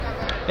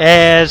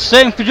And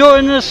thanks for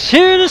joining us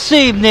here this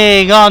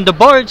evening on the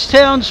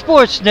Bardstown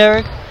Sports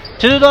Network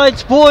to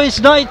tonight's Boys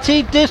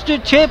 19th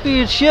District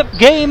Championship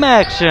game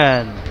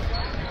action.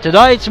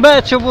 Tonight's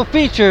matchup will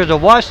feature the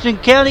Washington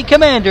County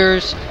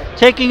Commanders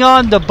taking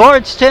on the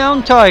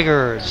Bardstown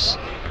Tigers.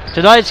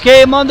 Tonight's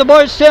game on the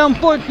Bardstown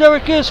Sports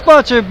Network is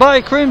sponsored by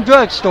Cream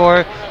Drug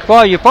Store. For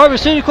all your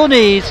pharmaceutical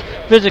needs,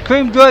 visit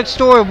Cream Drug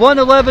Store,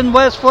 111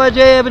 West Flagey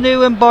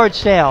Avenue in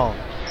Bardstown.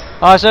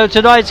 Also,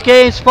 tonight's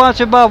game is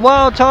sponsored by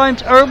Wild Times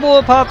Herbal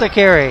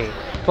Apothecary.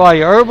 For all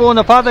your herbal and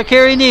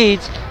apothecary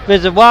needs,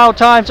 visit Wild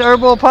Times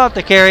Herbal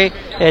Apothecary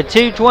at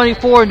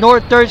 224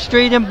 North 3rd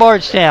Street in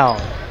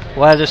Bardstown.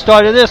 We'll have the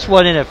start of this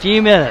one in a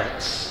few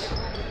minutes.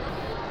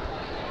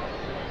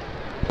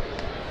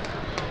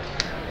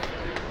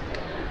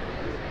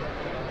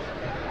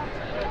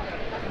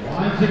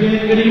 Once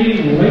again, good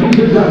evening, ladies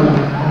and gentlemen,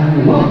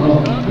 and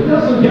welcome to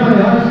Nelson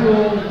County High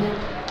School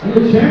in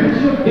the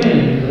championship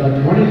games of the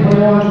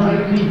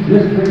 2021-19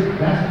 District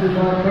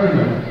Basketball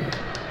Tournament.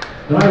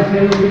 Tonight's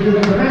game will feature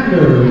the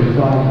Commanders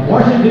from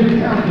Washington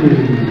County.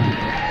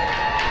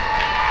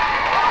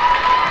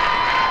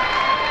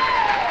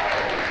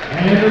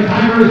 And the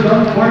Tigers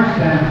of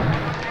Bardstown.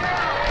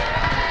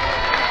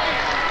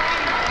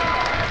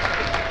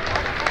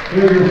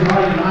 Here's your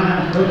starting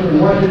lineup for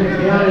Washington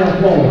County of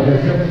Florida. The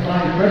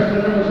 6'5"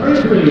 freshman number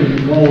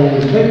 33, Cole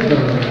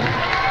Victor.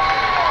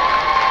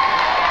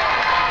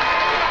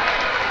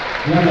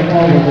 The other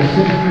ball with the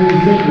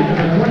 6'3" senior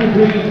number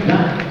 23,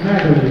 Jack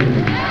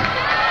Madeline.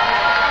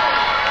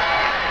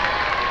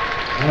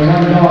 And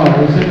one guard,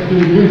 the 6'2"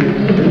 junior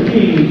number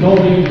 15,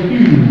 Colby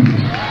Hughes.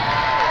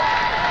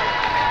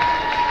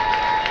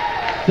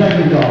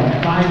 Second guard,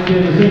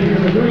 5'10" senior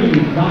number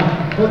 3, Doc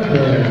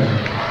Football.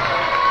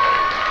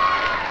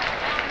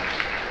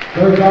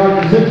 Third guard,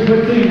 the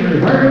 6' senior,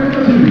 record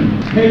number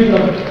 2,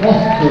 Caleb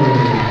Foster.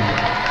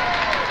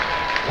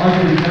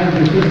 Washington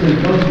County assistant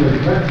coaches,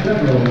 Brett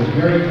Sedlow,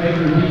 Gary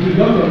Baker, and D.T.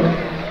 Gogo.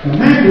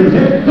 Commanders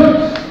head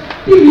coach,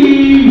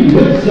 Stevie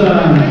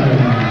Whitson.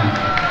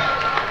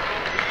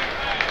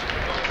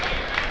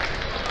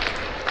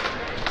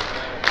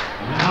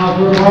 Now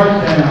for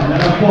Bardstown,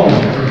 at a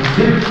forward,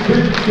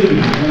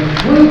 6'15", and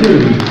 22,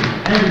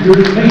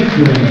 Andrew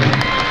Mason.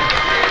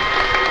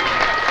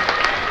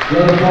 The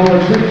other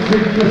forward,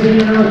 6'6",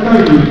 senior number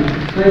 30,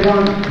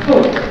 Trayvon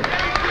Coates.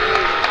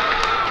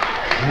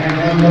 And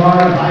one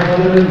guard,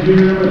 5'11",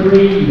 junior number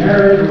 3,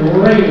 Jared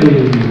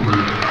Rayleigh.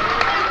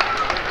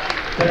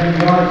 Second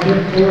guard,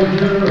 6'4",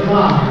 junior number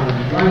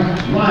 5,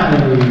 Bryce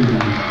Riley.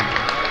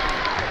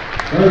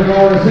 Third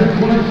guard,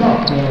 6'1",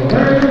 sophomore,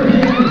 Larry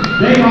Higgins,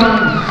 Davon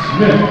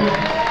Smith.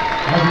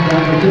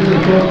 Washington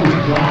assistant coaches,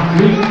 John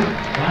Leak,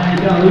 Ryan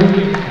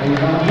Gallucci, and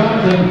Bob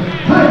Johnson.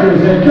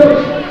 Tigers head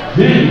coach,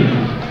 James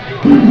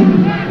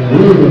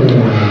Booth.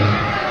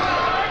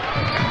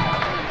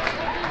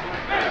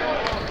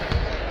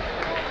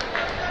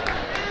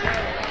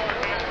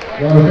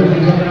 Well, this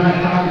is a nice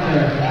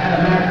contest.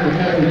 Adam Master,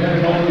 Kevin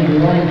Kevin,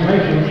 Jerome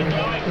Rachel.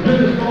 The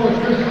business coach,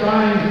 Chris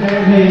Ryan,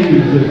 Sam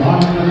Hayes is on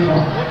the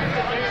clock.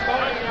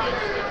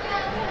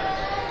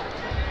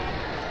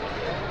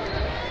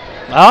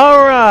 All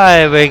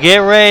right, we get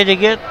ready to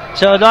get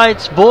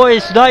tonight's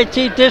Boys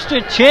 19th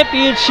District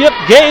Championship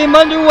game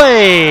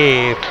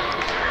underway.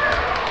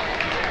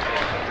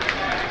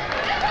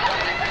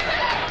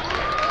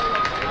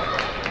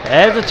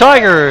 As the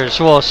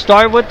Tigers will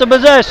start with the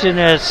possession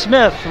as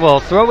Smith will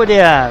throw it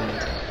in.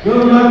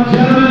 Good luck,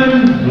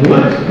 gentlemen.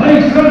 Let's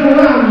play some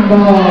round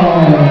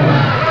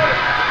ball.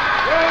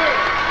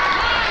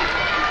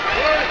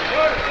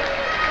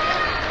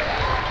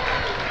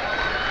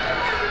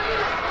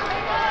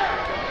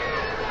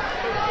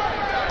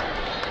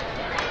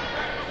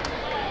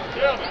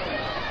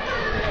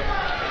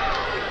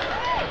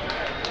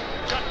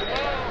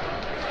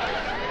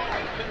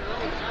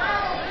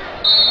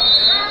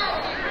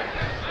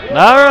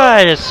 All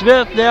right, it's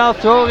Smith now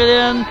throwing it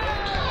in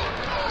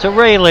to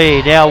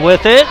Rayleigh. Now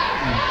with it,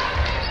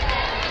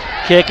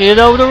 kicking it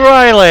over to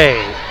Riley.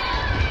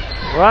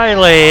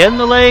 Riley in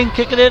the lane,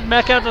 kicking it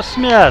back out to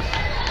Smith.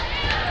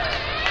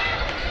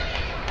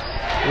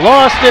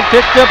 Lost it,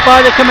 picked up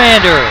by the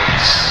Commanders.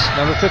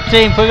 Number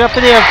 15 putting up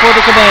and in for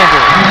the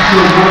Commanders.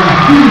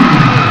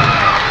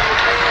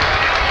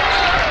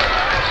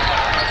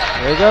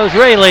 There goes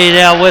Rayleigh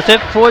now with it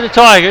for the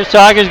Tigers.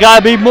 Tigers got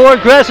to be more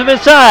aggressive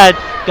inside.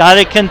 Got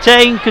to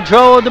contain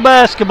control of the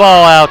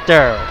basketball out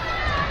there.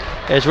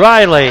 It's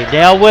Riley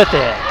now with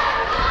it.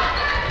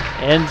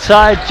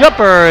 Inside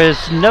jumper is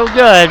no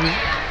good.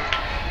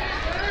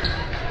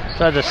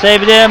 Tried to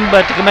save it in,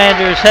 but the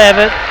Commanders have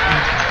it.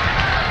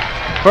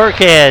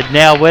 Burkhead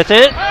now with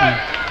it.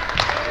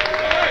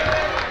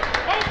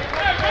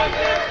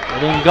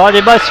 Getting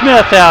guarded by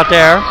Smith out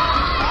there.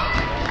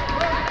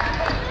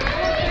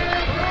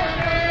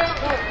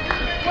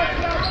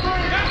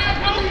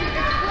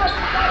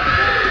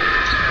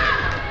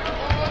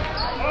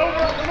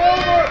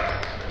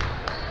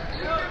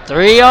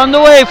 Three on the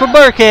way for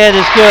Burkhead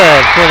is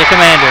good for the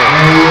Commanders.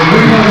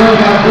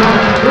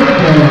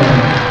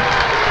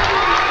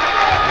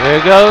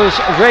 Here goes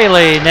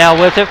Rayleigh now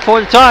with it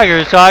for the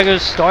Tigers.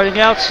 Tigers starting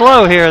out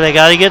slow here. They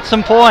got to get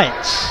some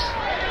points.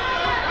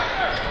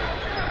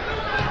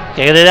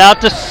 Taking it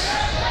out to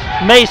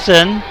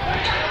Mason.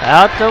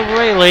 Out to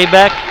Rayleigh.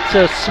 Back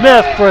to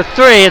Smith for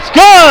three. It's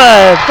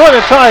good for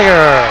the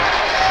Tigers.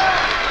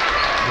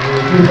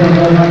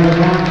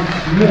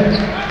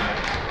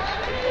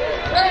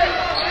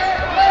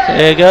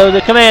 There go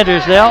the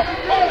Commanders now.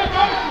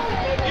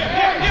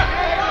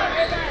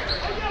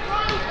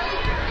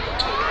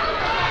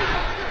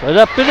 Put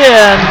up and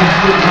in.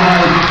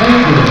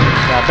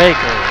 Now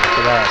Baker with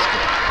the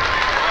basket.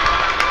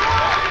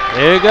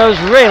 There goes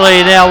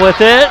Rayleigh now with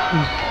it.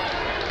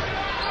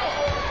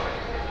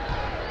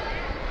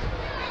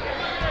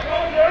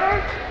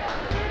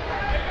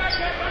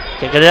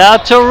 Kick it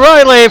out to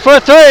Riley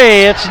for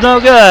three. It's no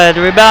good.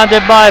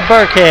 Rebounded by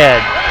Burkhead.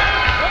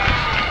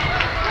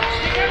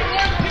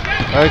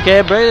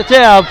 Burkhead bring it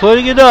down,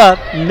 putting it up.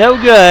 No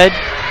good.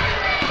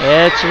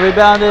 It's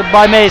rebounded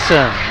by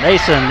Mason.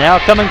 Mason now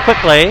coming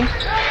quickly.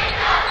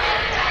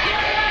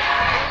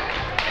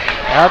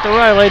 Out to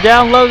Riley.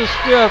 Down low to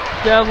Smith.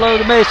 Down low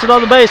to Mason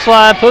on the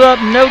baseline. Put up,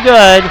 no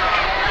good.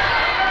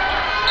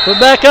 Put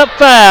back up,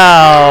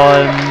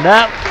 foul. And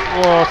that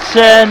will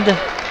send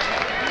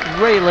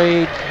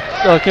Rayleigh.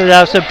 Okay,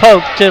 that was a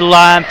poke to the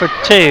line for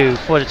two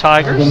for the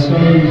Tigers.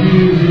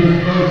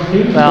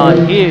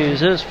 Fallon Hughes,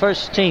 his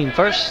first team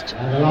first.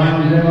 And the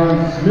line is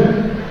Aaron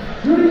Smith,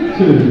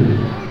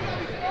 32.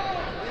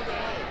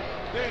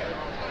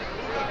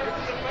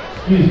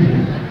 Excuse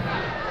me.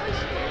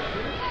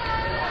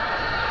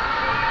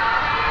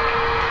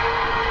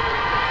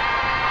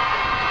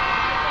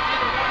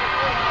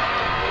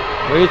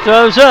 Free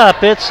throws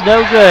up, it's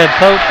no good.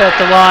 Pope at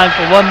the line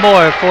for one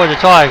more for the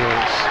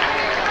Tigers.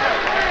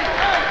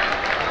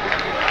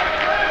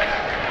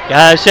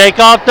 Gotta shake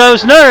off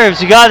those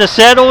nerves. You gotta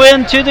settle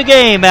into the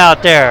game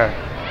out there.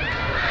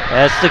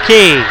 That's the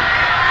key.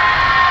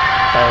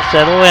 Gotta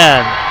settle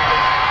in.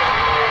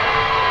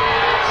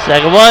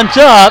 Second one's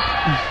up.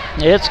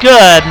 It's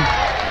good.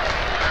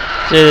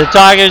 So the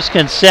Tigers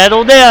can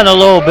settle down a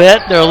little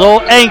bit. They're a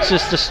little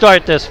anxious to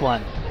start this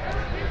one.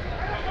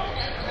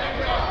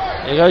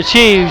 There goes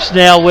Hughes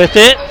now with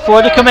it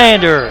for the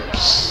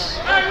Commanders.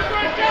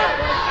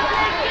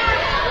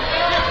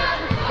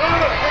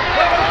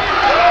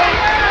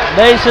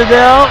 Mason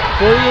now,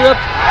 putting it up.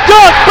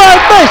 Dunk by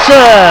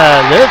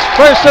Mason! It's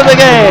first of the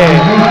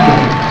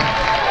game.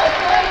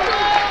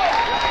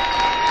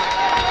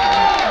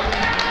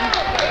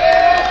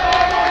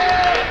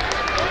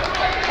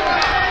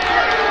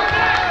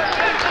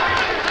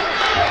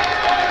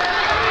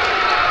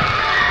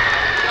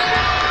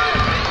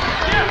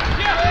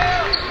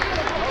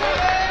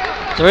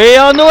 Three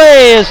on the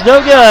way is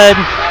no good.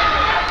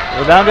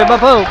 Rebounded by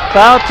Pope.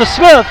 Out to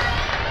Smith.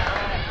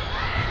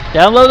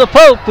 Down low to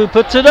Pope, who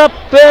puts it up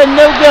and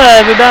no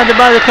good. Rebounded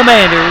by the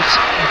Commanders.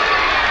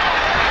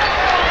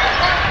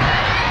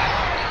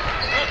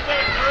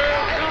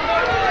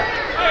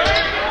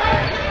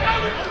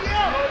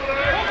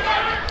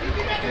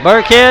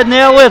 Burkhead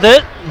now with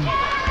it.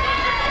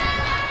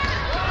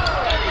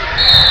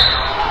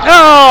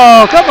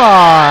 Oh, come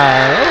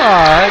on. Come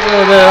on. That's a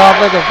little bit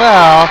offensive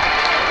foul.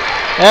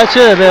 That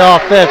should have been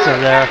offensive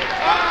there.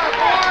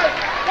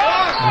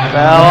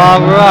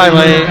 Foul on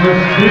Riley.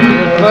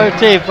 First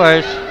team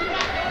first.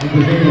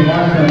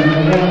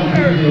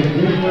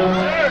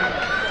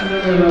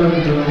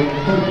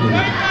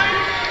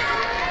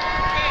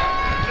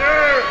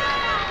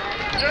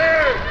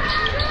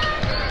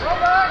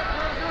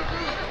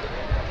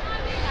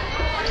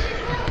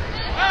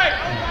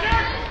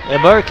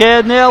 And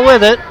Burkhead now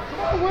with it.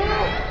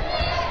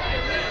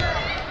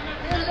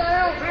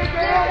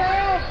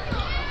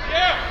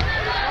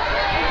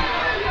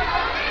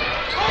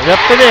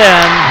 Up and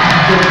in.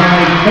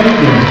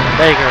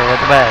 Baker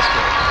with the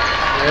basket.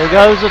 There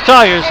goes the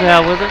Tigers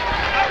now with it.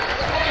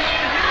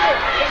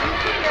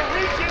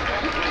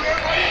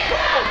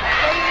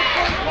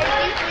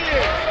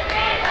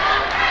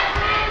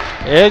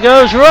 Here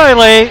goes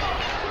Riley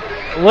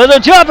with a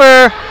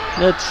jumper.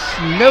 That's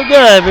no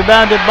good.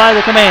 Rebounded by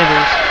the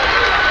Commanders.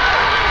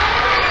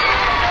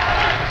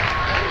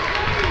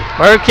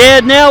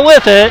 Burkhead now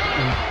with it.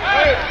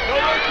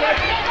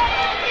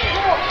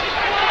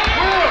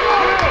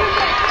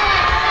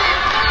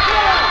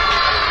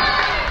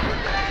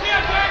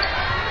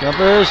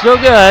 Jumper is no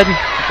good.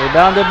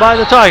 Rebounded by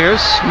the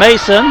Tigers.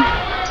 Mason.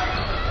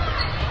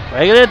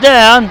 Breaking it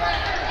down.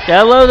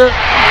 Down low to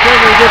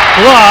gets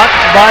blocked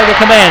by the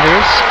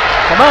Commanders.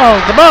 Come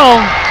on, come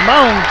on, come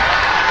on.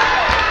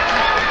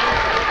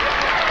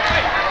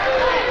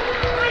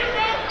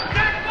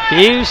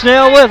 Hughes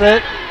now with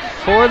it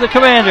for the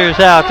Commanders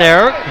out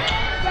there.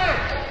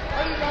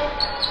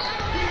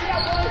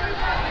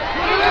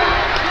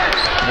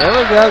 There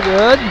we go,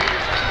 good.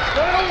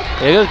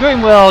 Here goes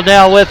Greenwell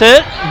now with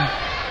it.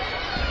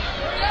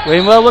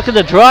 Greenwell looking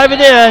to drive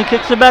it in,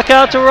 kicks it back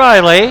out to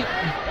Riley.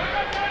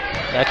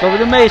 Back over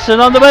to Mason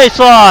on the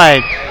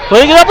baseline.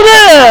 Putting it up and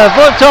in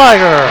for the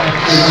Tigers.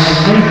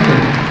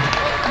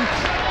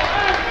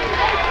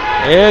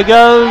 Here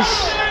goes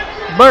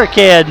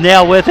Burkhead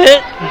now with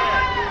it.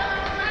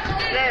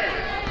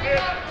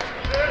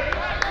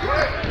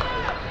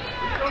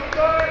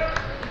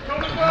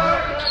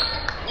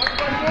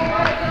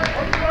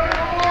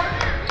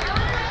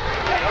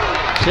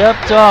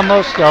 Tipped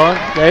almost on.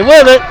 They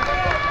with it.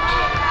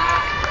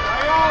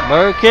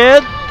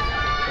 Burkhead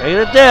taking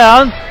it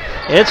down.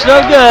 It's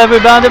no good.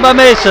 Rebounded by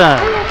Mason.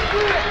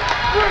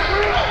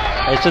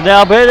 Mason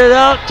now baited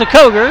out to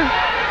Koger.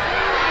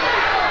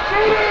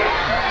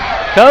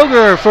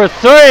 Koger for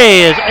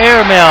three is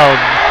airmailed.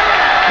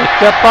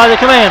 Picked up by the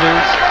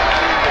Commanders.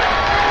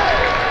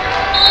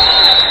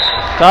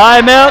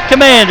 Timeout,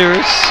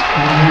 Commanders.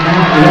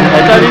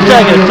 At 30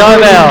 seconds,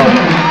 timeout.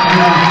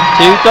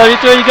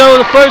 2:33 to go in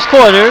the first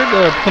quarter.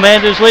 The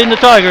Commanders leading the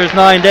Tigers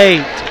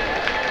 9-8.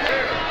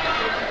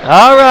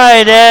 All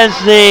right, as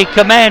the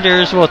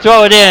Commanders will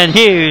throw it in,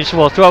 Hughes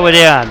will throw it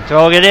in.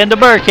 Throwing it into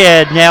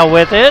Burkhead now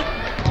with it.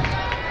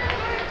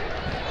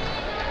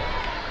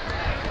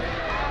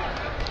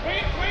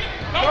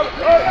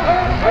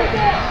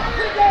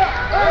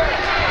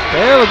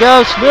 There we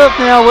go, Smith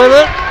now with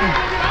it.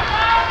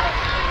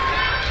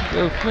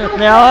 Smith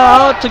now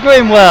out to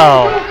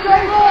Greenwell.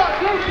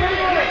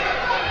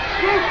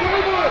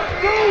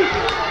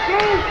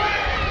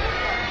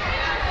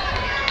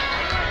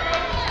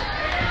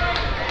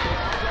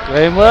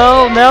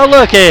 Greenwell now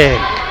looking.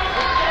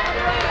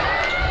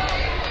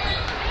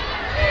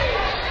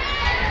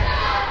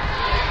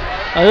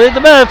 Underneath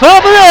the man,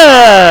 pump it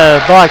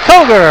in by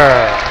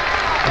Koger.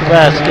 The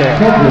basket.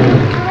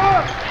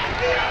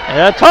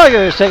 And the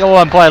Tigers take a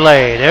 1-point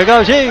lead. Here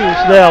goes Hughes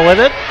now with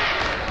it.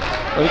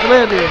 For the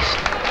Commanders.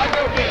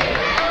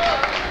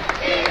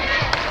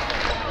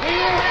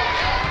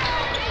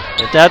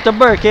 Get that to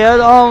Burkhead,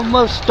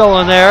 almost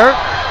stolen there.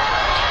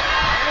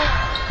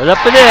 Put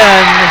up and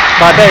in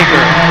by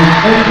Baker.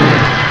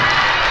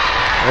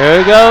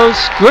 There goes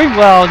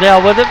Greenwell now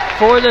with it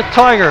for the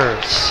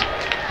Tigers.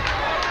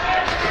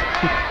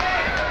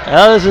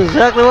 Now this is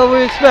exactly what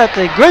we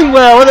expected.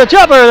 Greenwell with a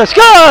jumper. That's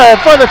good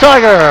for the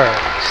Tigers.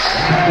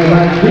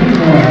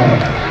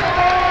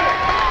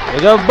 There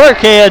goes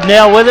Burkhead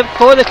now with it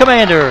for the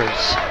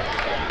Commanders.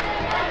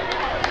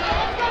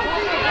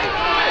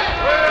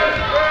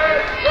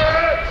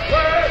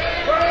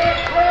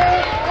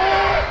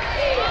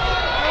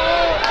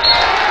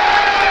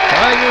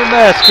 Tiger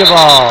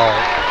basketball.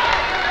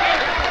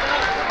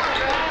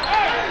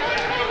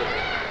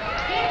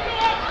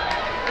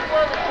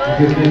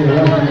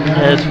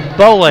 As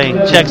Bowling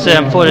checks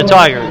in for the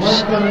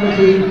Tigers.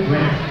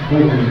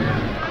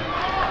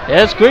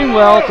 As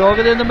Greenwell throwing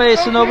it into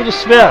Mason over to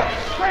Smith.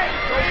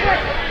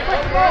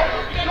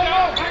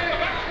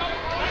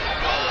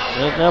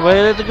 Now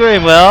waited to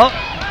Greenwell.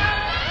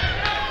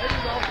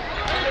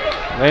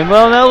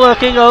 Greenwell now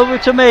looking over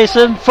to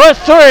Mason for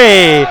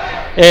three.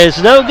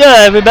 Is no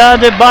good.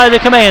 Rebounded by the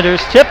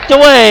Commanders. Tipped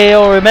away.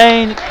 Will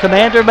remain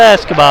Commander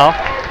basketball.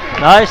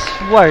 Nice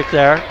work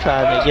there.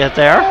 Trying to get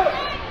there.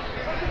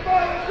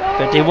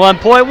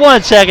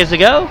 51.1 seconds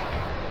ago.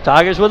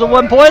 Tigers with a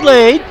 1-point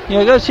lead.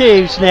 Here goes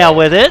Hughes now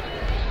with it.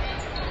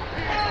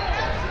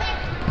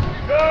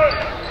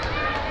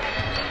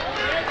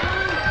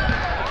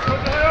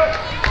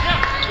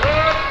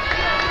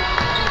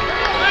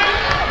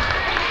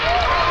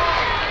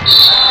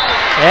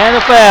 And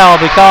a foul will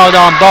be called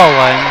on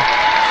Bowling.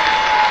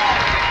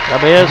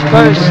 That'll be his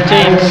first,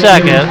 team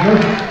second.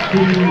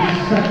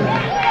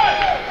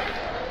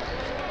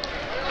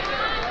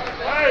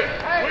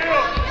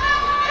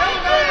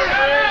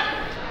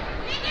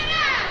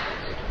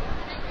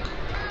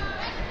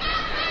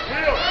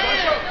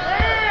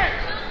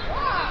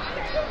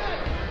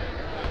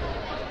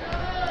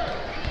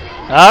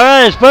 All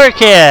right, it's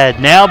Burkhead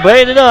now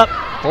braided up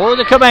for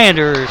the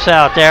Commanders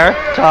out there.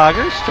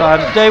 Tigers trying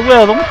to stay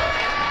with them.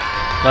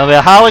 Going to be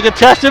a highly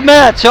contested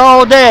match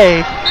all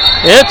day.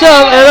 It's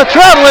a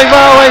traveling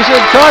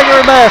violation, Tiger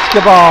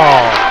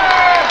basketball.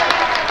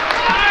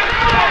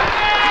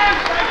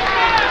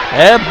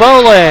 And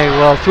Bowling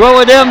will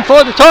throw it in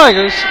for the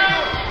Tigers.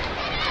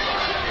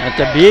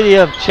 That's the beauty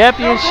of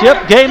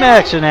championship game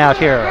action out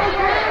here.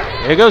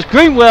 Here goes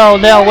Greenwell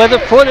now with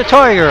it for the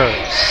Tigers.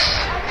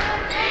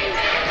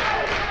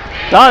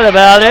 Thought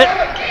about it.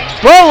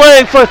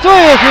 Bowling for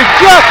three is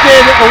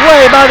rejected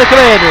away by the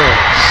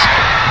Commanders.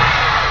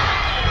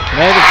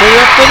 Commanders put it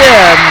up and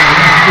in.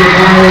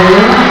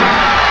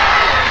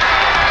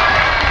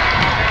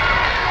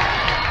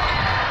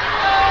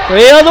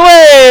 Three on the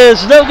way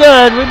is no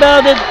good.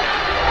 Rebounded.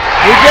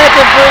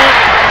 Rejected for it.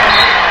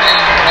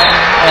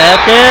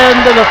 At the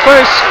end of the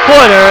first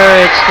quarter,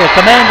 it's the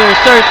Commanders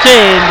 13,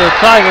 the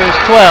Tigers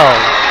 12.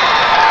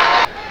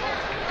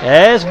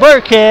 As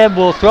Burkhead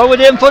will throw it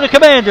in for the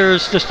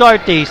Commanders to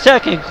start the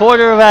second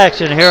quarter of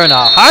action here in a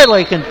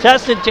highly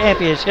contested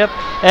championship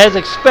as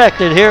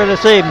expected here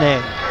this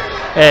evening.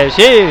 As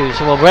Hughes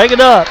will break it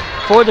up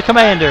for the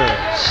Commanders.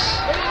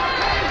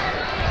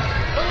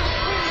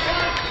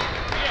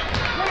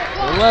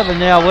 11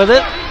 now with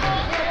it.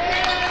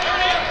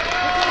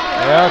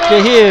 Out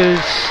to Hughes.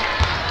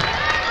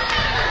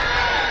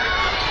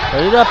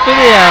 Put it up and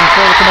in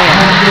for the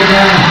Commanders.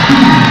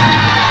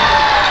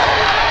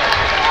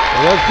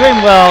 There's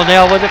Greenwell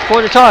now with it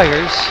for the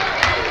Tigers.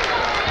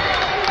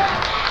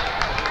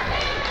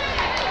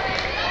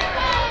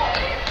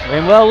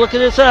 Greenwell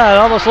looking inside,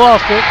 almost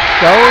lost it.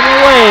 Stolen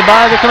away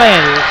by the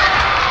Commanders.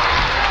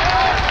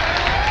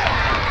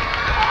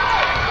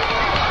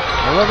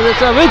 Look at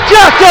this,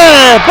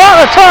 rejected by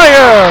the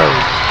Tigers.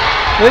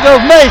 Here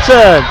goes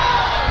Mason.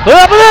 Put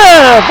up and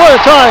in for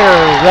the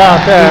Tigers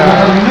out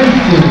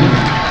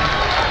there.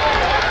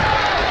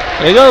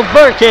 Here goes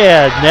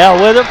Burkhead now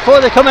with it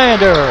for the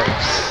Commanders.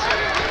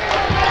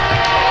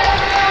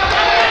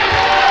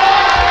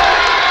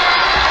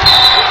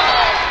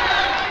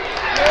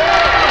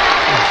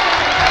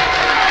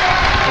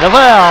 The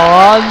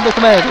foul on the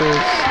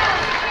Commanders.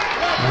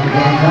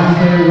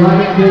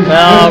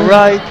 Foul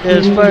right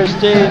is first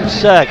team,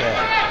 second.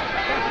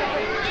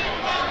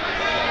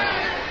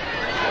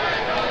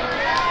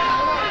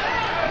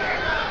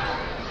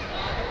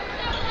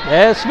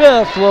 And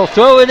Smith will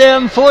throw it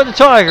in for the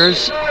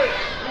Tigers.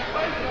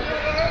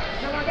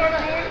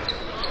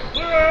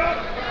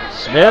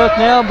 Smith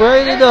now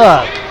braided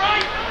up.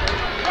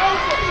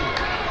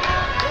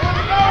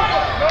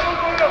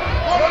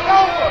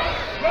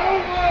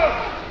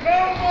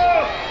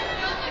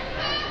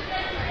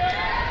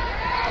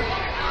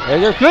 There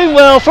goes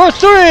Greenwell for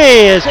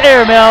three. It's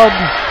airmailed.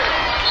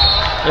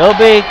 It'll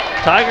be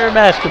Tiger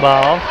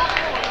basketball.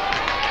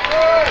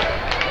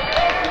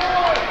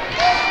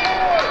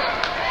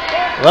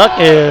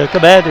 Lucky the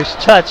Commanders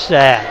touched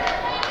that.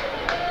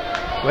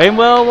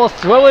 Greenwell will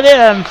throw it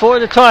in for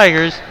the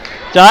Tigers.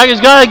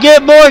 Tigers got to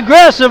get more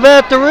aggressive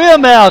at the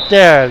rim out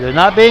there. They're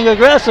not being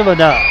aggressive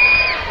enough.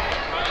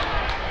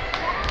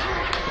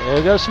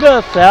 There goes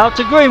Smith out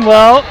to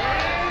Greenwell.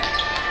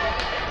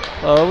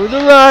 Over to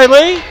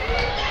Riley.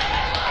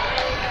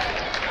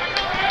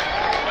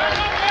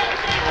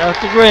 Out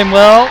to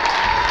Greenwell.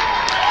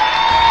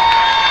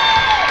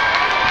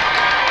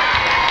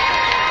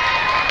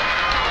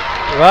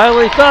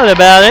 Riley thought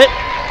about it.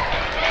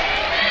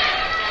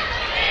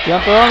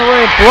 Jumper on the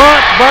way,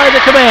 blocked by the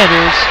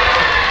Commanders.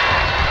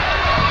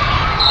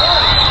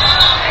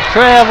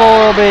 Travel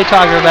will be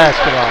Tiger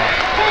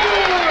basketball.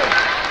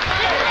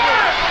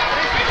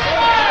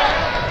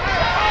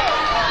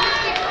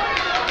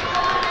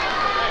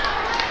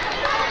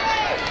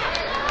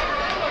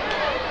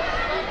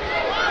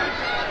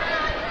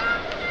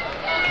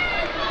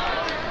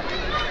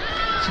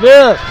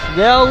 Smith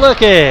now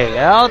looking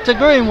out to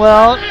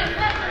Greenwell.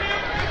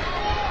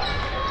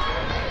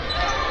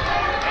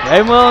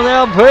 Greenwell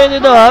now bringing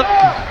it up.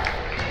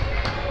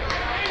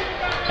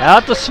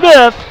 Out to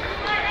Smith.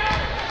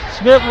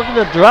 Smith looking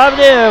to drive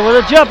it in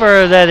with a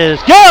jumper that is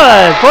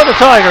good for the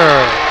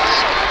Tigers.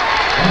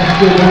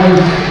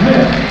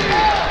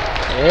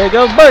 There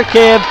goes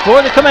Burkhead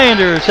for the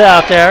Commanders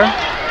out there.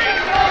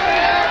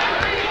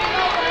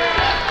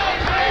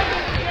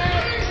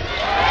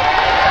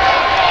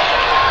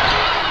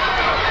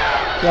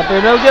 Jumper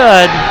no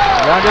good.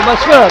 Rounded by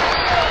Smith.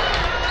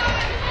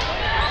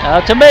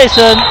 Out to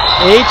Mason.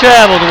 He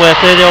traveled with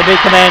it. It'll be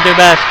Commander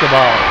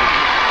basketball.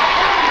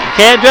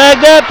 Can't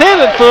drag that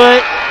pivot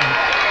foot.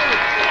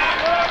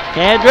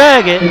 Can't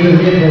drag it.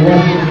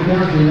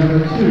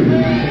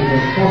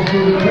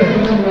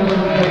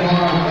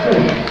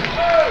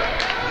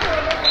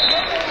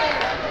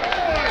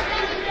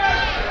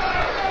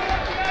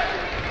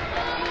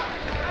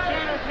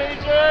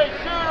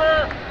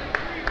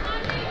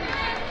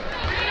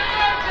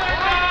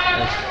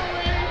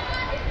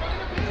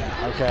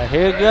 Okay,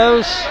 here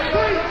goes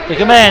the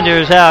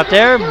Commanders out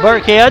there.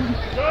 Burkhead.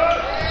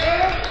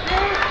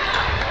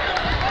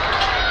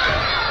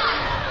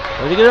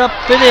 Putting it up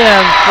and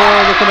in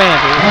for the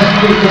Commanders.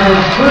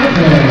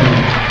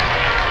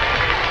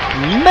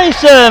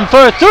 Mason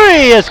for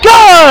three. It's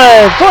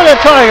good for the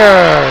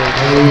Tigers.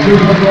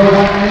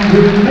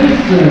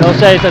 They'll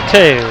say it's a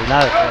two,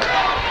 not a three.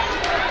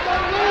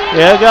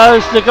 Here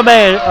goes the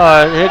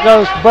here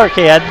goes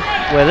Burkhead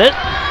with it.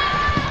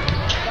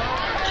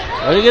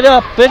 Putting it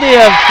up and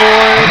in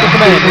for the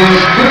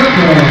Commanders.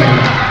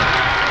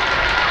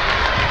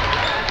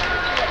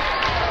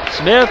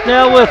 Smith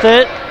now with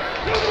it.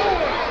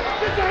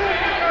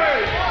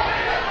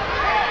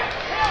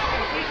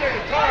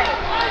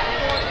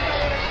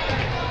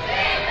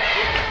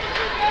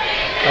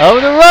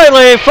 Over to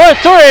Riley for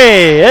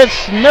three.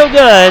 It's no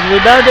good.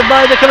 Rebounded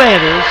by the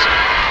Commanders.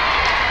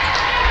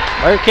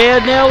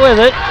 Burkhead now with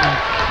it.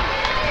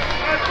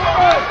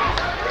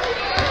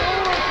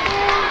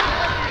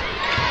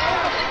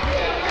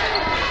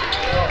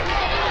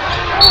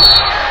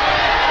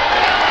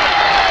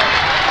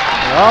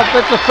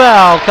 Offensive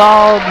foul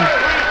called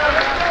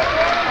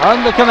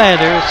on the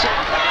Commanders.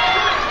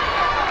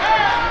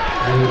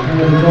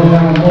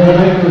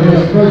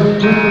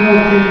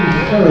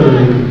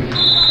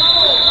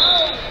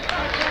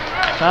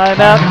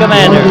 Timeout,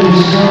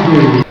 Commanders.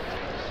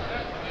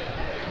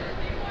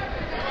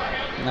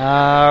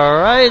 All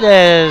right,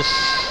 as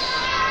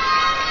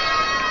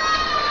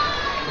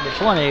number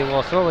 20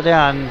 will throw it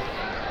down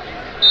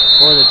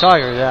for the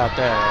Tigers out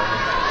there.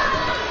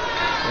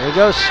 There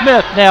goes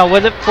Smith now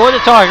with it for the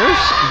Tigers.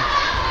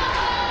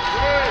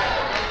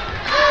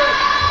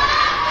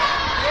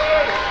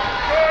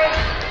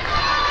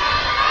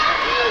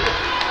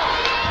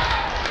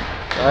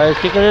 Tigers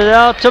kicking it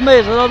out to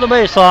Mason on the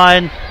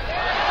baseline.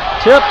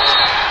 Tipped,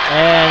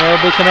 and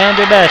it'll be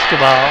Commander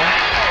basketball.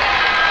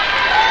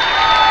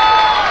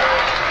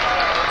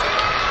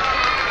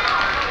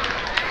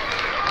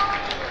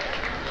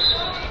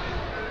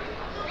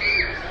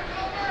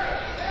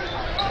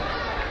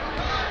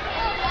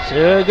 So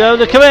here go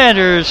the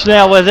Commanders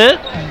now with it.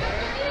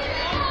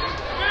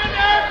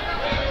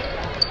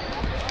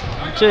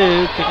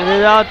 2, kicking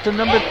it out to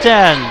number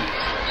 10.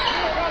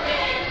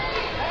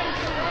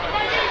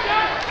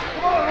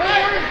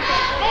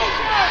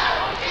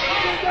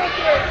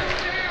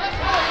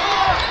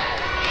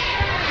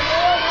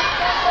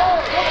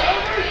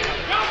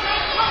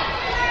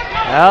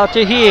 Out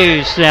to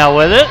Hughes now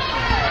with it.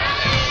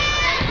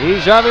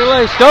 Hughes driving the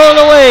legs, going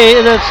away,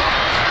 and it's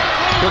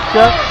picked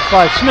up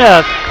by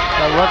Smith.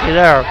 Got lucky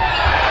there.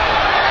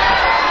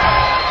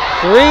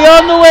 3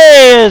 on the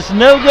way is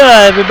no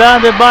good.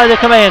 Rebounded by the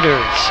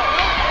Commanders.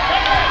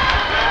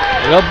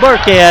 There go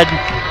Burkhead.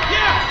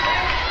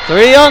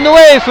 3 on the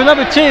way for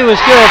number 2 is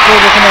good for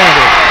the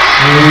Commanders.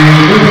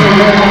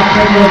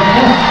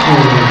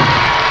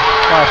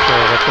 Foster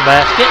with the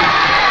basket.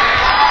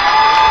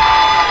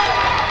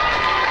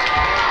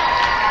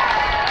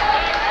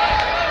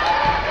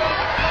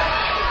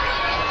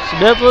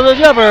 Smith with a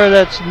jumper,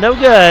 that's no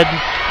good.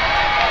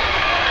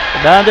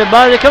 Bounded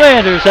by the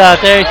Commanders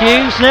out there.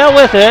 Hughes now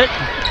with it.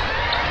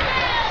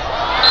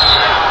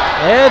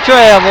 And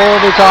travel will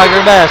be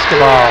Tiger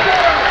basketball.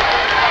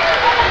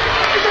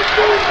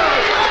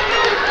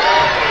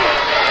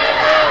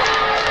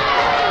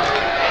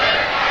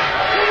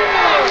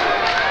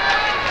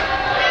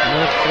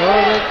 Let's throw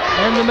it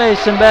into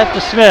Mason, back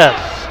to Smith.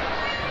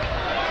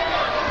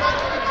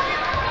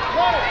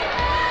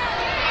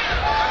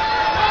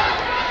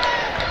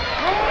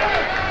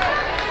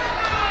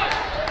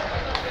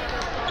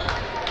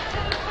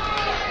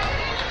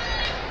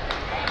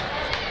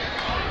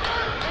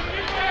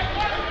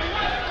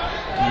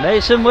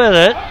 Mason with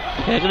it,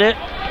 kicking it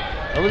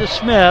over to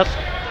Smith.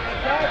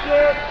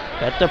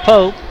 Got the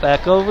Pope,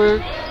 back over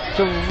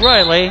to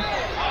Riley.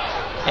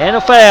 And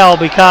a foul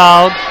be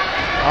called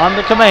on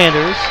the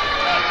Commanders.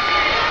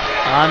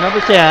 On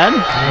number 10.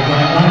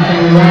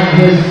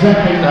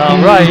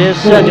 Right, his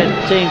second,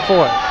 team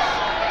fourth.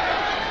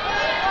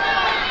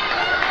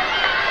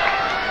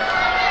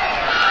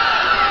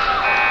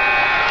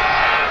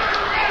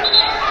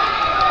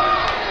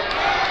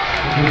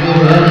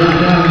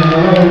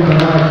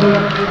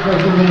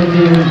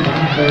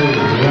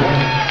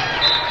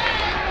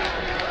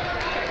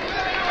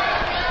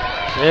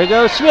 There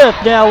goes Smith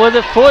now with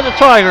it for the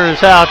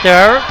Tigers out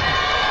there.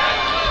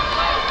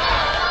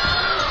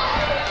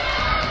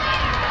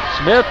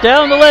 Smith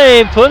down the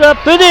lane, put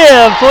up and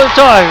in for the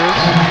Tigers.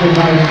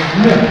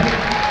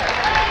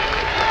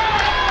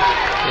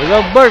 There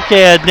goes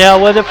Burkhead now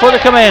with it for the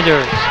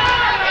Commanders.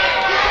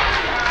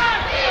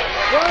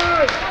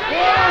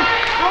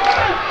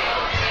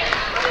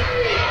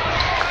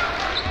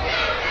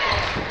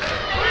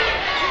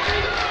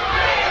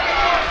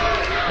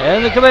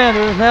 And the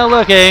Commanders now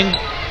looking.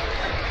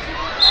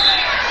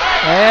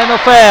 And a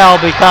foul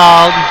be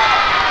called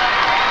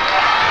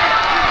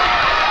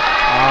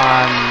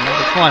on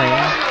number 20.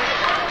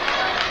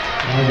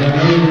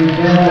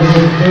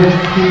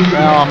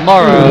 Well,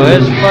 Morrow,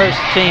 his first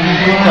team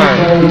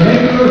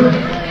third.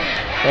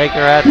 Baker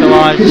at the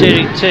line,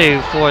 shooting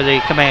 2 for the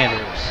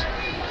Commanders.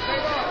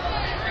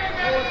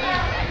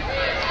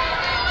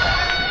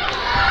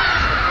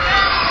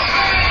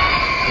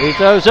 He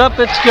throws up,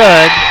 it's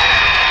good.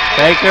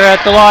 Baker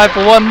at the line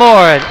for one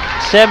more.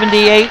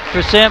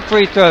 78%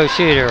 free throw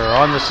shooter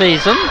on the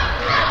season.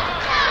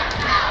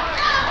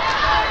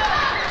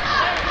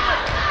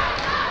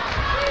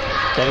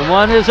 Second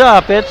one is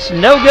up. It's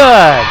no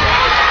good.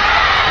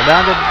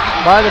 Rebounded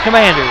by the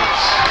Commanders.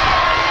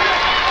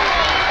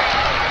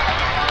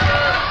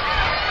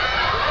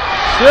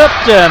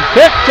 Slipped and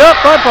picked up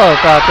by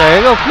Pope out there.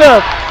 Here goes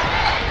Smith.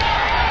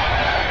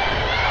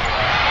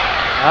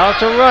 Out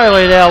to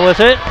Riley now with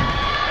it.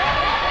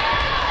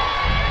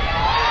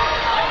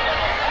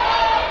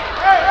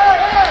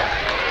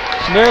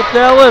 Smith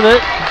now with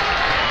it.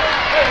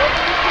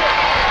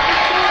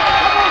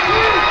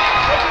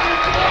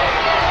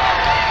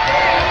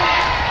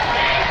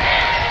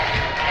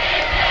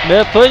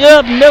 Smith put it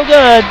up, no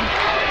good.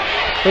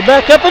 Put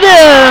back up and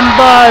in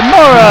by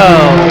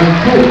Morrow.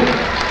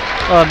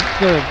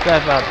 Good,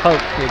 that's about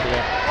Pope.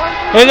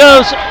 Here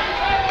goes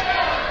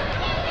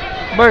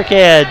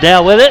Burkhead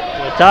now with it.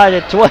 We're tied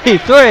at 23.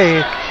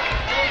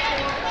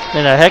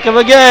 Been a heck of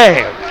a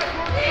game.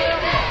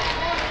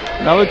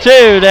 Number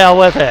 2 now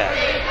with it.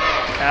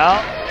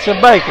 Out to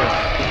Baker.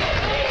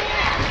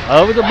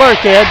 Over to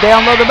Burkhead,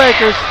 down low to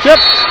Baker's.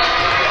 Tipped.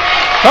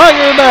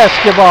 Tiger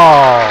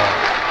basketball.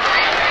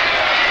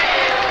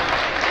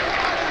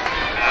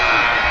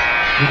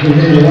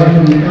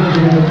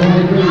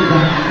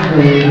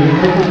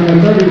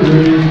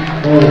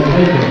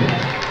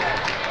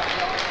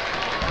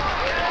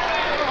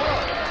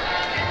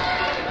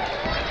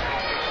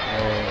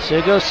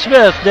 So goes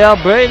Smith now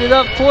braided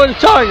up for the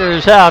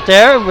Tigers out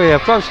there. We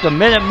approach the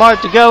minute mark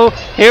to go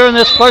here in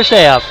this first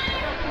half.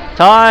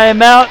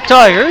 Timeout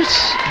Tigers.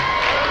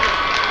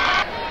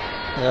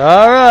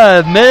 All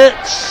right,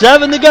 minute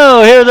 7 to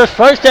go here in this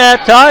first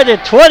half. Tied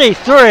at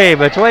 23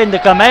 between the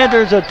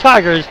Commanders and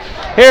Tigers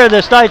here in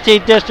this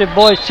 19th District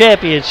Boys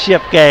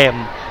Championship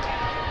game.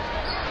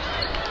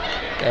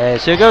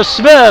 And so goes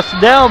Smith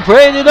now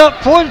braided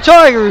up for the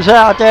Tigers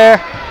out there.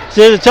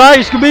 See, the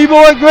Tigers can be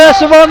more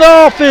aggressive on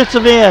the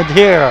offensive end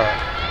here.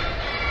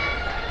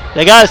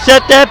 They got to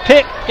set that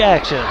pick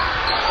action.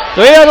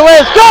 3 on the way,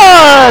 it's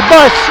good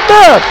by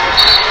Smith.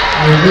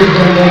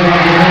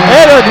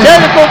 And a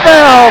technical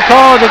foul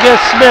called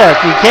against Smith.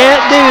 You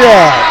can't do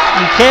that.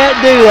 You can't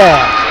do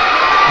that.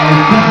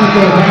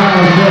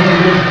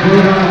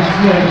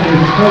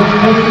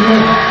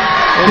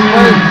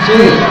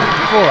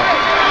 It's 4.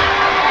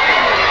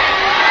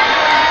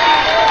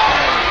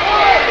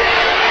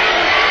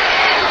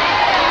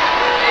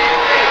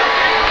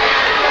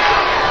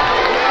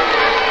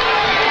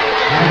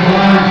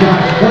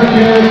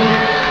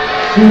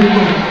 He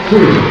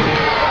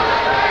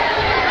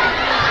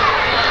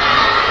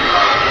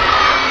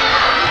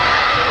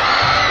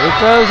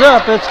throws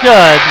up, it's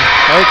good.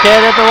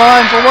 Burkhead at the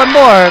line for one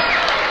more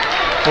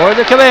for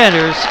the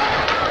Commanders.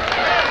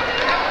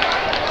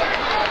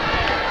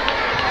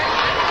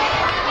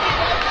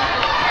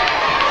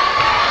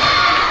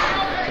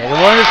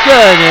 Second one is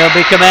good, it'll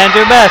be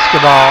Commander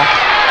basketball.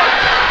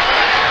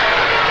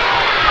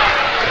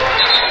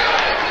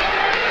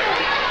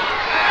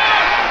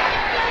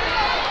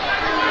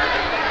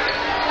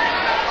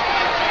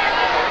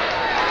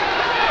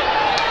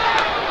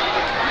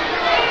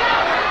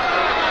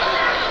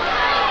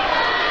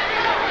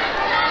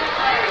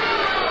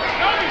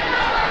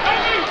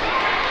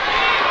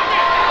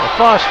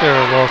 Foster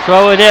will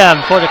throw it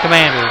in for the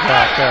Commanders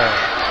out there.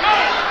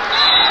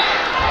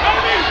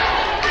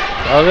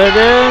 Throw it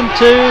in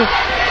to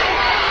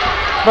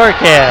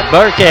Burkhead.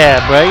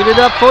 Burkhead bringing it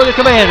up for the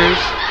Commanders.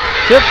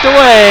 Tipped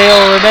away,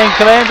 will remain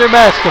Commander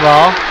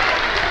basketball.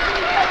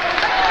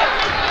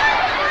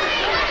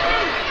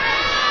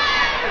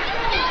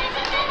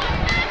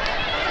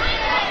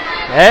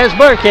 As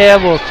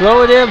Burkhead will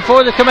throw it in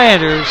for the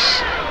Commanders.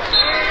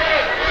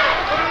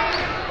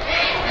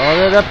 All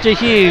it up to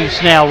Hughes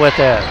now with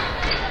it.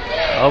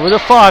 Over to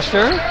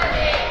Foster.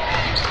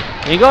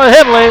 He going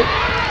Hibley.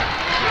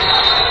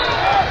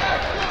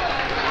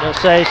 They'll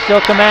say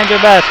still Commander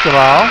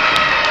basketball.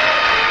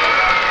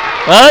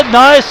 But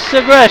nice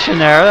aggression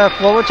there. That's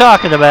what we're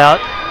talking about.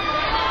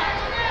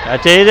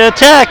 Got to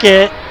attack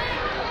it.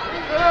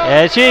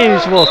 As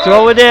Hughes will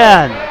throw it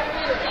in.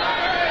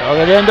 Throw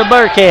it into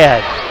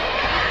Burkhead.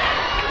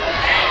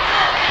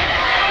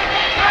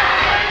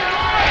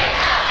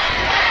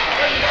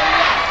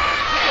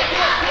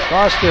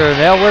 Foster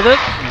now with it.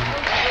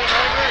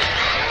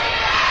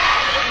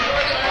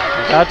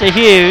 Out to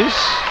Hughes.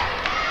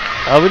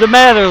 Over to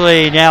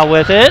Matherly now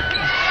with it.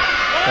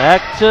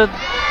 Back to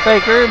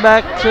Baker,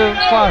 back to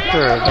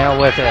Foster now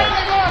with it.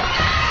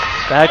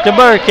 Back to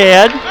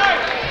Burkhead.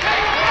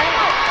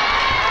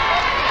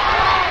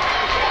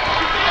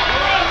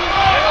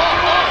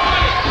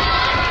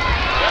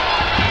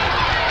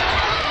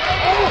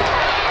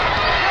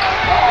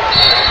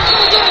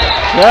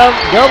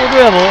 Double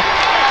dribble.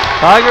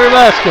 Tiger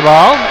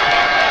basketball.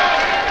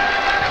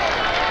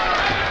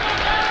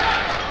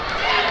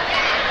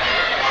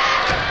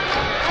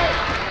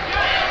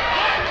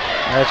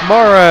 That's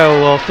Morrow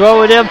will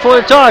throw it in for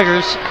the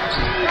Tigers.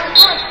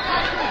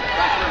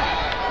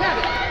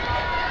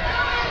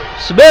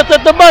 Smith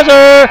at the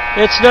buzzer.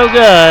 It's no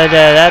good.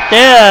 At the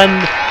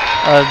end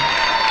of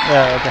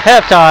the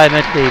halftime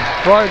at the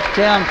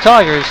Bardstown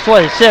Tigers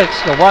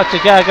 26, the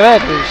Waukesha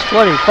Commanders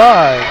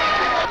 25.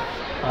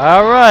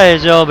 All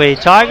right, it'll be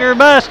Tiger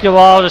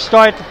basketball to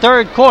start the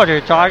third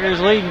quarter. Tigers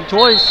leading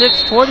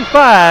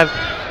 26-25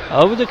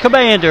 over the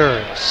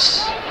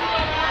Commanders.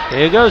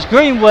 Here goes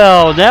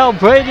Greenwell, now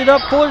braided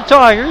up for the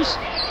Tigers.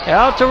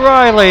 Out to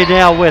Riley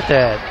now with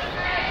it.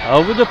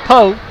 Over to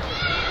Pope.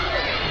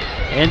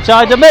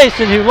 Inside to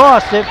Mason, who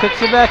lost it,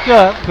 picks it back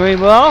up.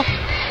 Greenwell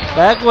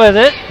back with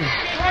it.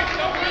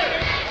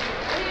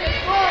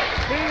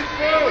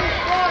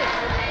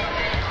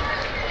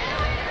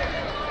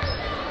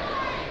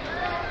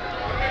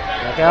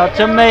 Back out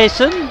to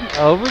Mason,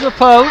 over to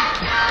Pope.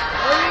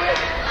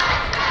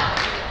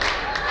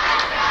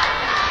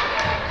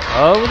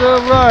 Over to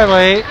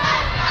Riley.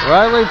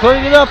 Riley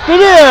putting it up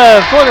and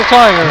in for the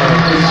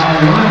Tigers.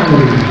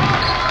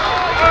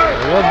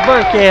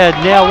 Burkhead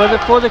now with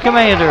it for the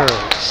Commanders.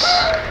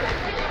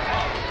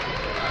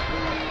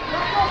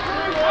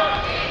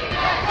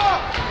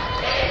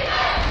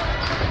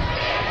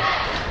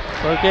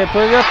 Burkhead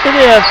putting up and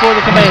in for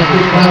the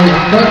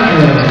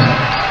Commanders.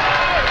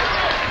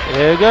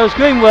 There goes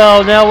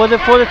Greenwell now with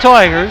it for the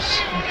Tigers.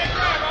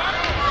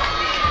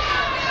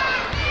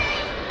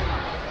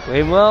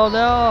 Greenwell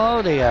now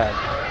holding it.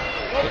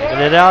 Giving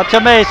it out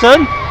to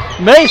Mason.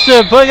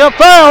 Mason putting up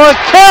foul and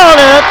count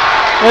it.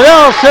 And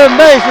also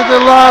Mason to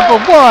the line for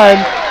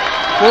one.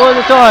 for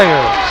the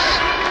Tigers.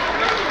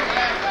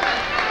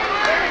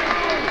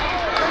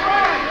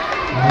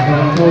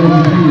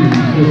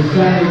 The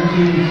second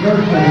team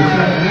first of the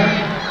second half.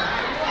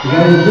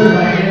 Goes good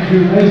by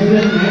Andrew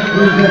Mason.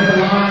 Andrew's at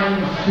the line,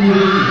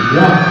 shooting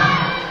one.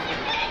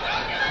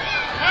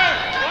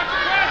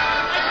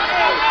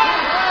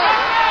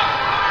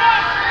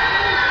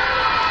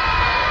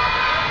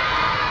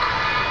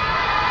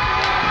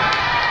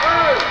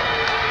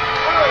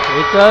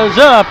 It goes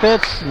up.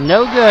 It's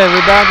no good.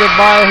 Rebounded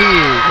by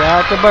Hughes.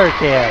 Out to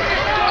Burkhead.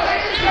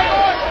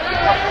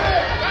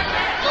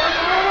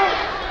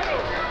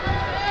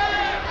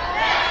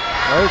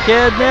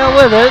 Burkhead now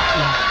with it.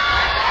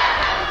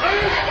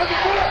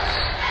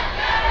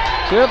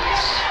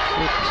 Trips.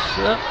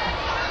 Up.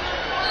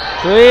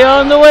 Three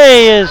on the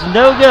way is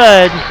no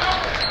good.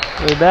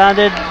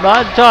 Rebounded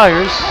by the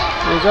Tigers.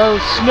 Here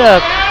goes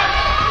Smith.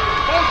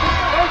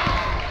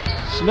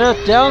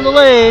 Smith down the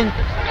lane.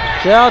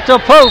 Out to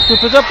Polk, who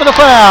puts up for the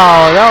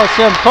foul. That was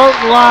him. Polk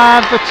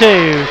line for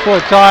two for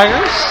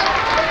Tigers.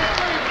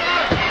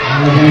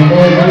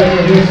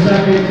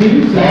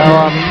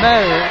 Now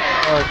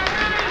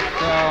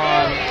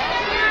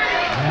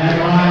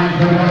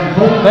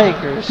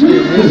Baker,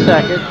 excuse me,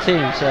 second,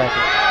 team second.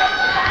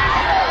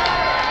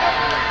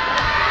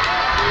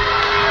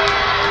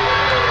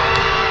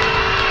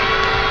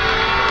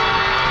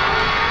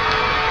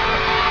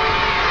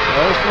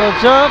 First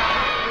one's up.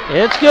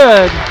 It's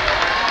good.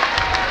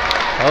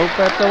 Hope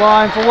at the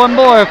line for one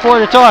more for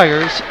the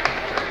Tigers.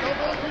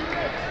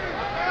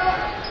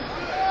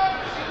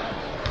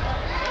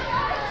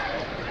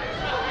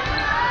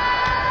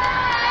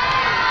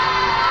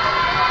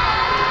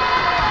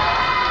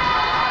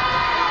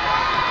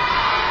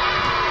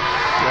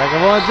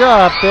 Second one's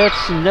up.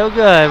 It's no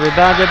good.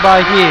 Rebounded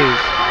by Hughes.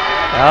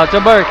 Out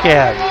to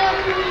Burkhead.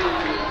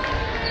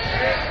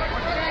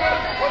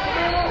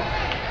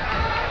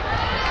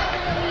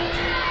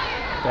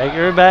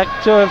 Baker back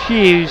to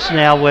Hughes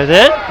now with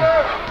it.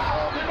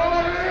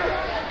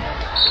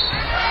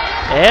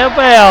 And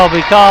foul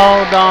be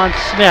called on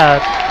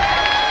Smith.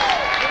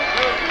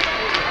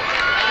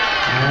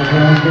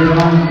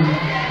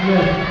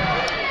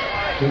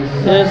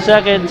 His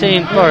second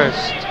team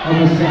first.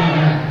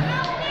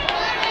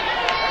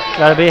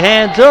 Got to be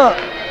hands up.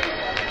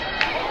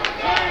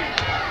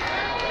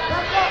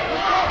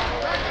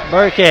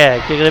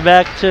 Burkhead kicking it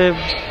back to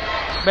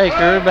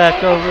Baker,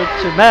 back over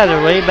to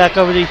Matherly, back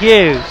over to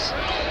Hughes.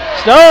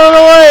 Stolen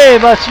away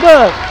by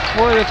Smith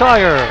for the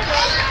Tigers.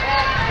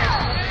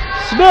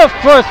 Smith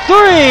for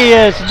three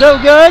is no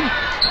good.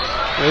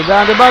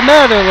 Rebounded by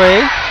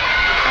Matherly.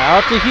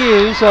 Out to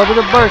Hughes, over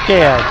to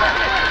Burkhead.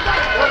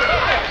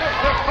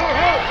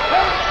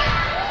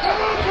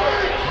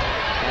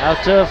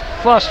 Out to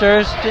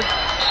Foster's.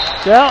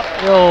 Well,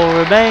 it'll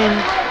remain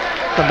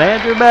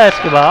Commander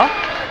basketball.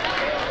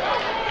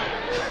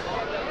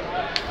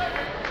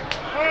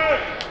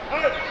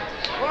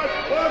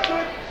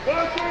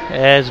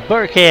 As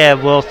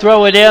Burkhead will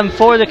throw it in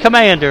for the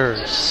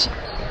Commanders.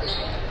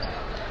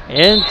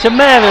 Into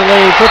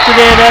Matherly, puts it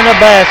in a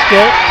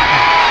basket.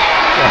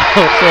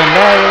 So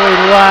Matherly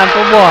the line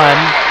for one.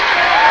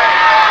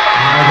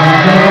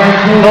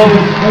 Both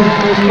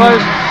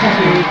first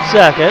to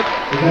second.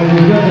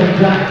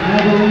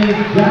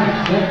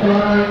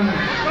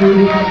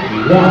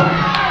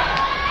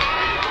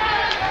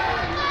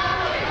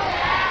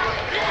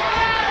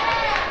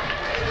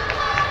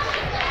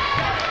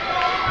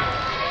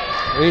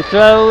 Free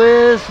throw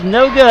is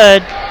no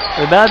good.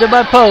 Rebounded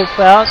by Pope,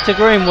 out to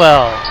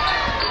Greenwell.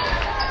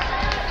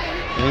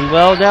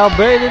 Greenwell now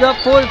braided up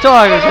for the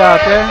Tigers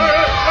out there.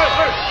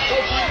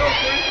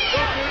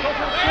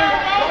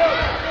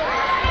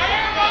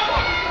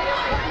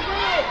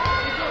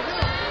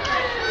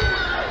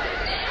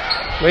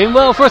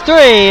 Greenwell for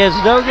three is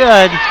no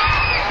good.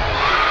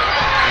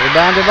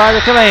 Rebounded by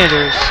the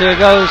Commanders. Here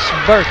goes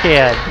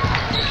Burkhead.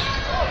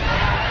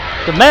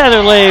 To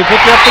Matherly,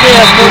 puts up the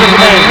in for the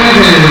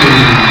Commanders.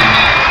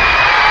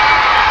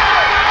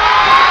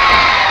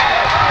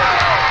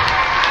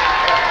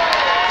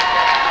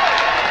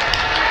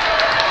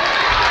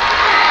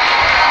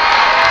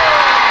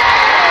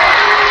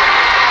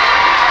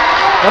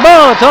 Come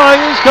on,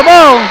 Tigers, come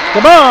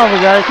on, we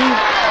gotta keep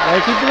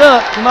it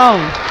up, come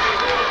on.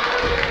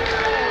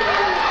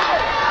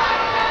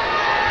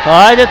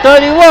 Tied at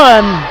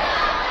 31.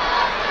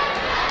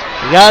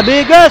 You gotta be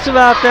aggressive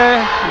out there,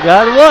 you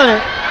gotta want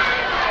it.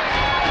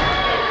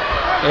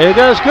 Here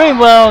goes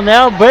Greenwell,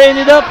 now bringing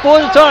it up for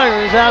the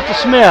Tigers, out to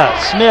Smith.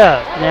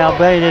 Smith now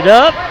bringing it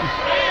up.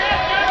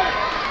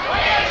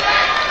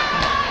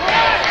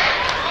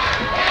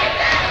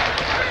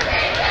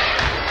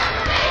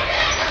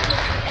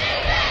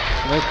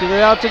 Lifted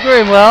it out to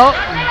Greenwell.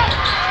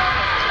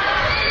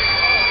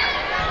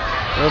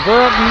 We'll put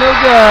up no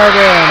good,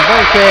 and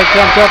Burkhead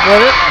comes up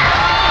with it.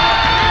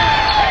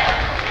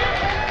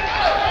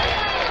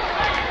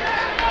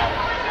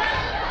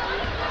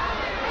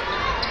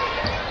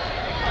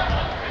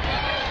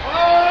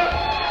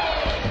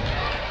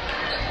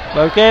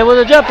 Burkhead with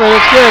a jumper,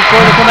 it's good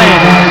for the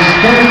Commanders.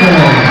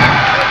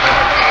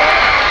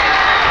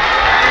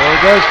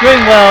 Here goes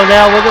Greenwell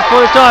now with it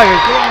for the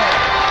Tigers.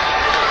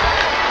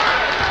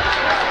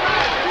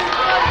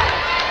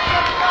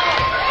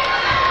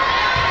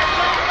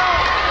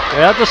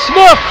 Out to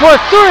Smith for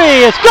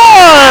three. It's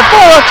good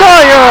for the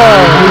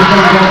Tigers.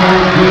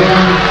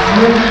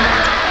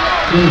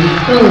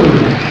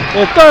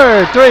 The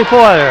third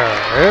three-pointer.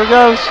 Here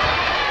goes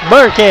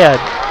Burkhead.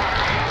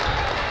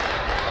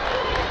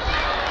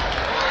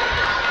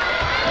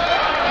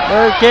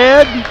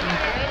 Burkhead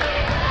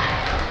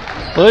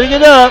putting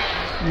it up.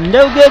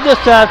 No good this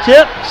time.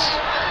 Tips.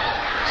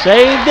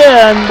 Saved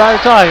in by the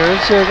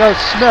Tigers. Here goes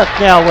Smith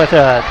now with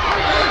it.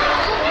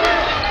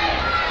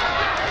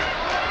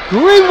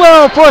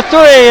 Greenwell for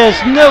three is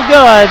no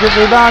good. It's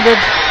rebounded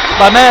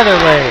by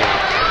Matherly.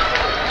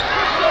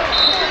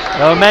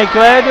 They'll make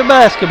Commander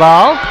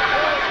basketball.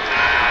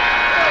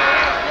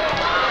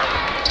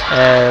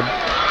 And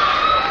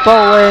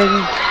Bowling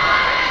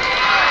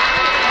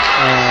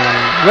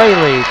and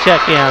Rayleigh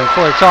check in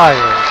for the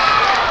Tigers.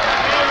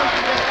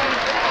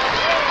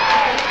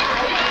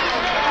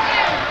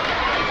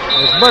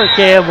 As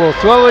Burkhead will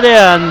throw it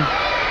in.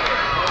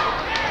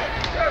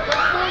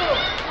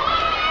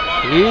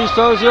 Hughes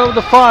throws it over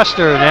to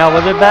Foster. Now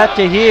with it back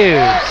to Hughes.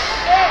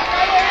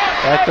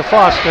 Back to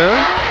Foster.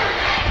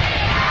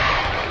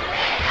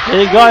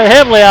 He got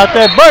heavily out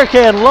there.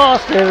 Burkhead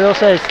lost it. They'll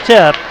say it's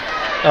tip.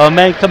 They'll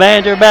make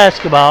Commander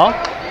basketball.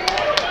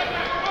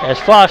 As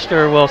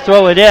Foster will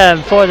throw it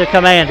in for the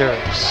Commanders.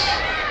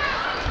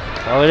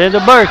 Throw it into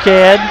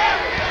Burkhead.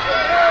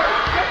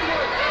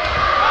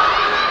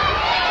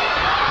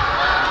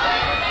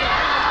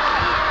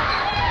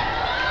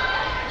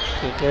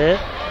 Kick it.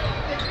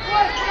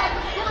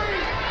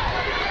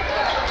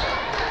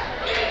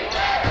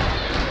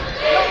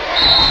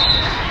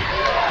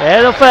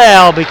 And a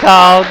foul be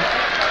called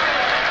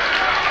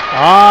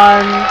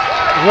on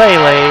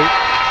Rayleigh.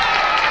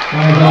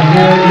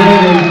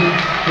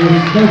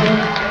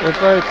 The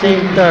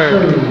 13th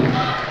third.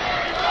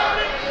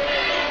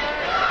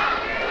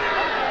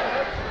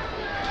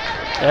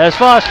 As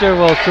Foster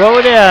will throw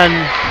it in.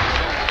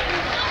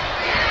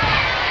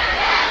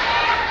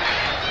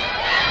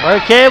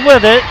 Burkhead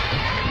with it.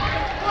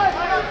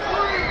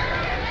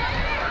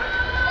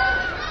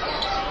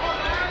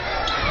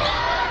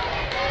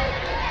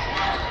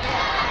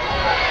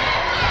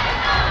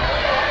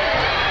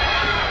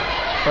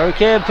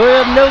 Burkhead put it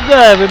up, no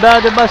good.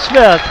 Rebounded by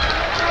Smith.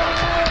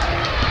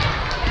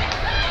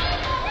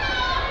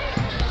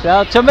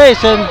 Out to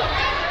Mason.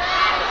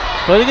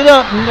 Putting it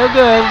up, no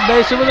good.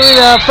 Mason with a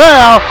rebound.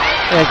 Foul.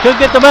 And could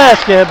get the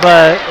basket,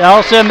 but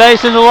also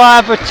Mason the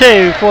line for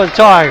two for the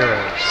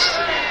Tigers.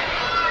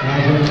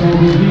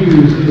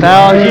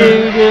 Foul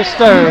Hughes is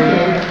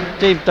third.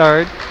 Team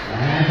third.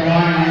 And the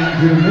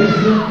line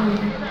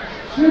Mason,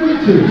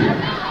 shooting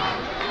two.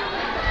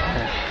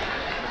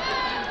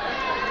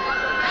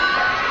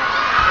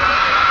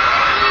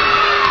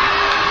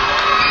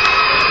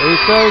 He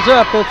throws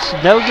up, it's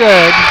no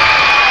good.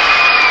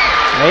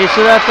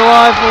 Mason at the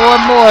line for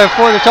one more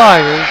for the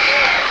Tigers.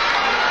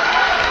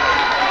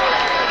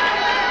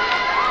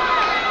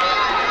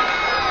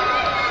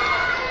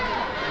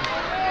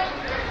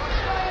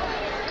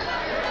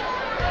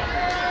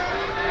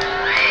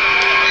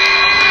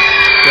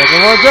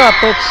 Second one's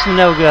up, it's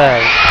no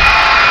good.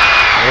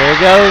 Here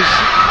goes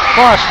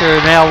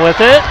Foster now with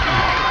it.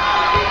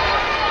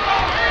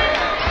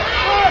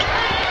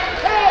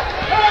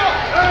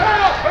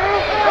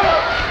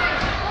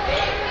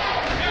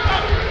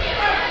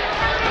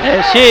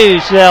 It's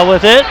Hughes now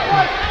with it.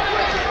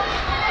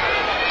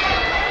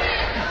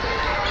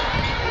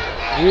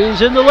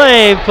 Hughes in the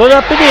lane, put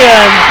up and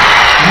in.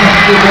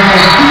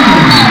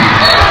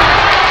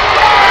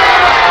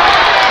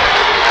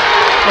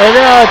 And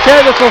now a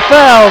technical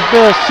foul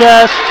for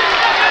assessed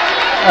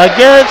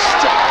against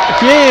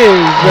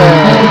Hughes.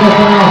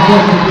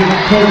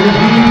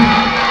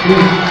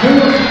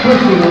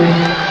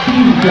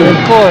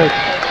 Fourth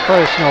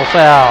personal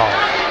foul.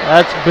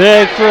 That's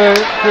big for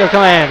the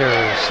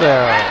Commanders.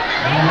 So.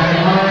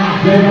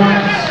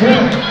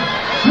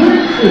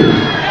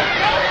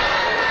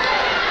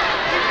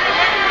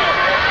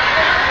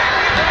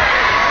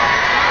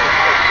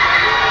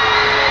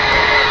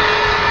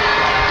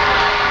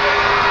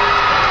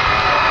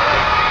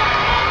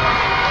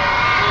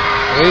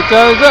 He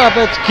throws up,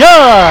 it's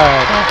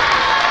good!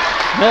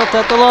 Smith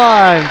at the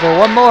line for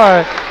one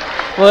more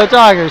for the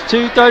Tigers.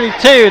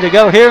 2:32 to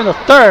go here in the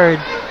third.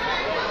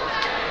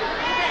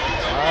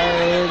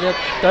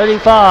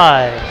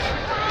 35.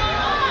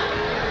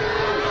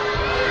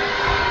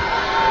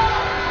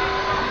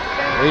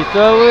 Free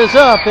throw is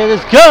up, it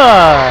is good!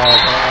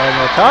 And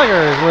the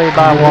Tigers lead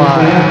by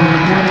one.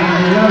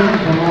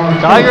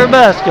 Tiger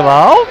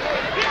basketball.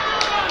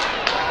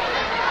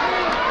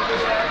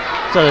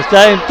 So the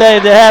same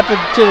thing that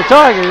happened to the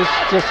Tigers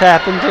just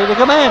happened to the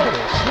Commanders.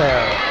 So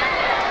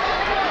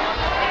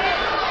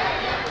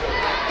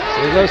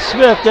here goes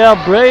Smith now,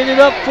 braided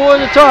up for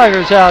the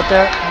Tigers out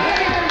there.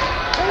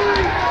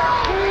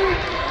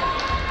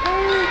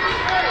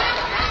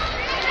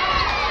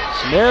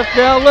 Smith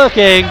now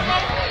looking.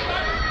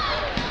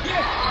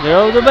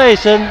 Go to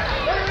Mason.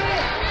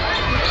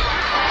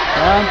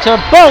 Down to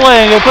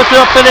Bowling, who puts it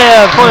up and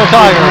in for the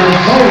Tigers.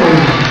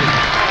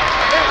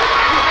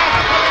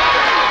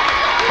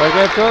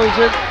 Burkhead throws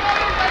it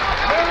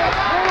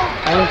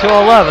into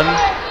 11.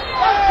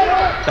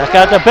 Back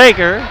out to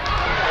Baker.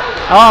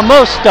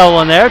 Almost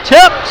stolen there.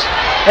 Tipped.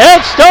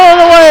 And stolen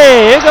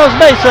away. Here goes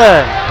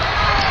Mason.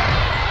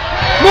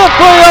 Smith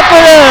put it up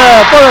and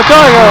in for the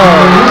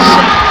Tigers.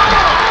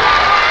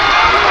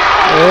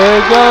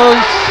 Here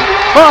goes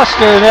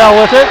Foster now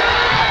with it.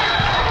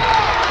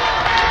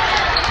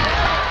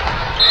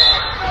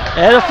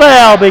 And a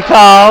foul be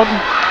called.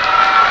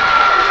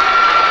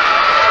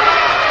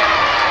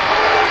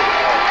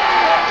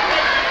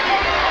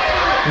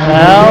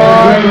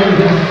 Now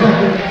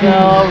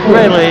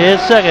Rayleigh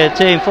is second,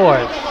 team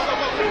fourth.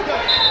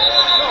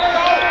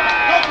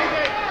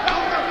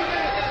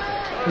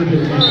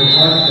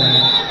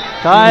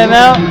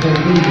 Timeout.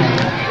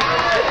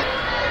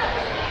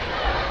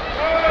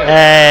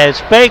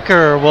 As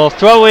Baker will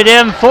throw it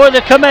in for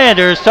the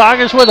Commanders.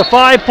 Tigers with a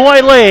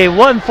 5-point lead.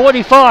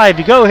 1:45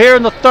 to go here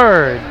in the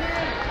third.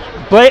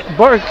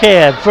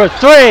 Burkhead for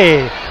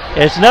three.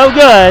 It's no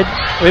good.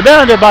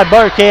 Rebounded by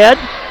Burkhead.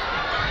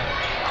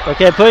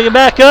 Burkhead putting it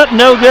back up.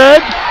 No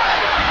good.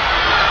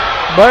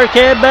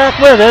 Burkhead back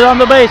with it on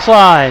the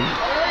baseline.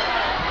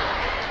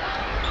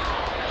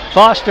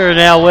 Foster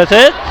now with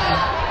it.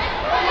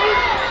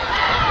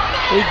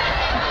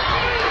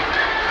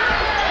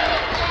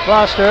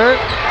 Foster.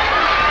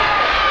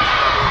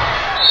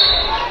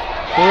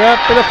 We're up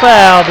for the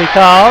foul be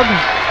called.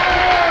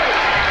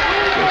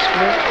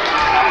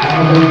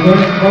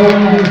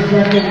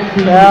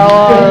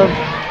 Foul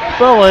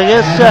Bowling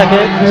is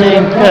second,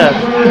 team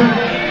fifth.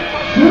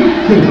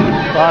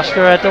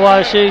 Foster at the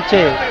YSU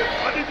team.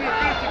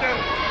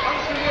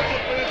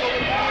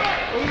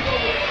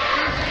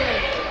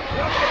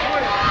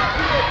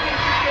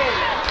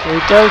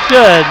 Free throw's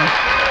good.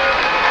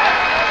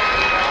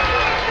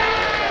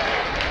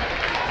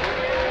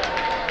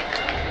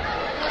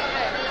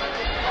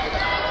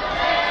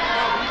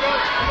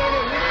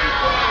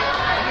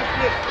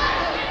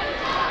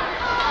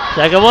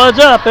 Second one's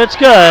up, it's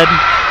good.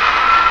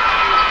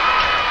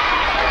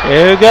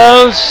 Here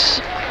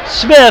goes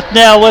Smith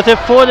now with it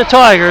for the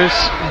Tigers.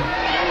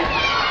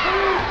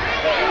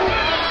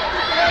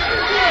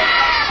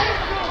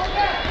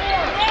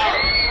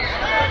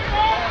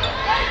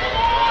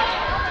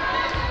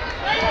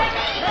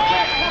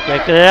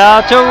 Kicking it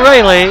out to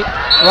Riley,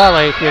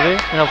 excuse me,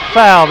 and a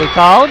foul be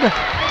called.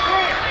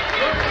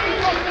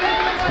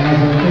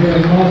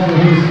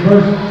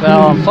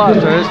 Foul on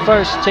Foster, his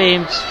first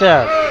team's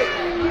fifth.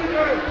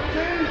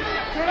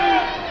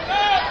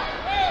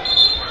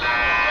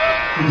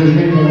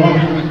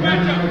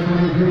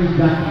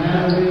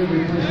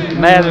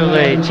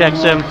 Matherly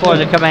checks in for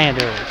the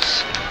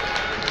Commanders.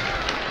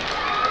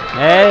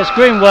 As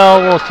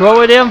Greenwell will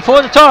throw it in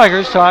for the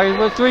Tigers. Tigers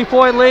with a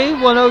 3-point lead.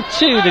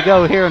 1:02 to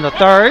go here in the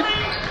third.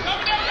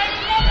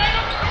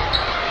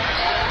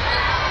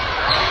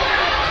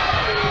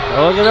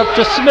 Throwing it up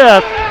to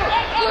Smith.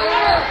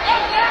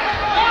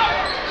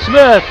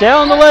 Smith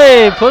down the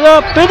lane. Put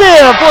up and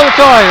in for the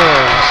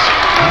Tigers.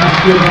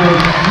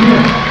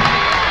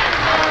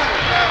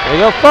 There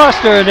you go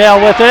Foster now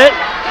with it.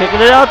 Kicking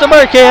it out to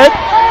Burkhead.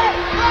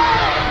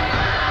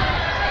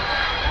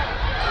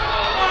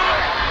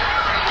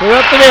 Put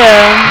up and in.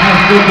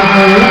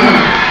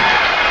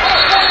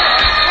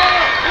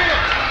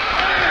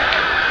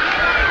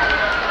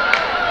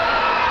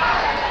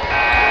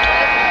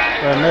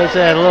 Well,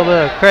 Mason had a little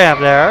bit of cramp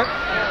there.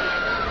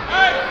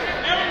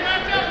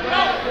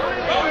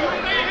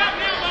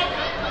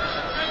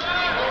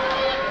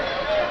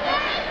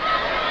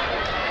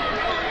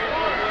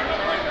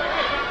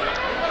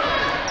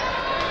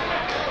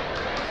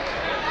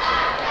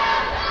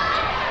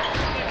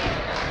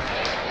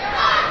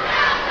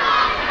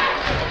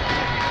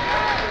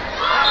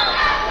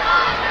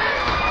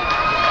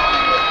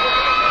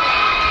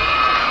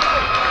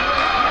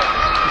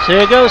 So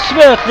here goes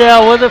Smith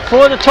now with it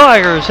for the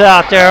Tigers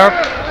out there.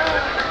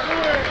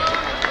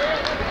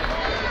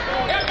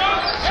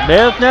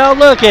 Smith now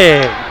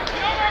looking.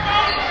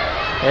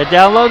 And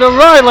down low to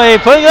Riley,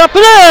 putting it up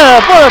and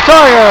in for the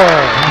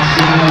Tigers.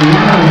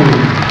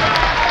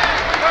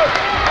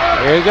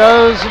 Here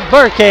goes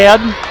Burkhead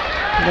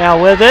now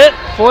with it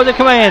for the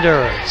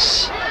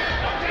Commanders.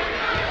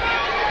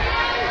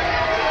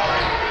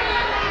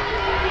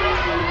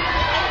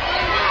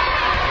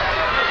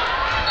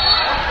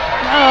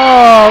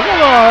 Oh,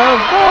 come on,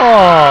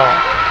 ball.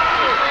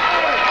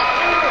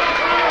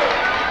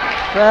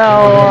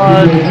 Foul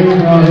on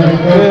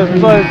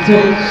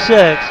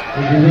 14-6.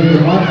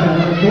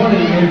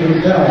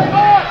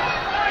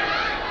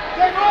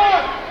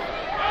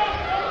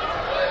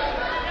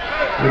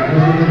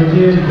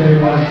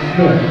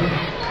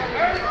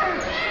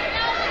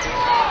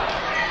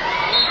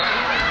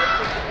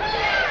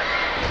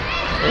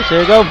 So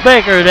you go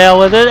Baker now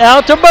with it.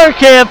 Out to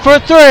Burkhead for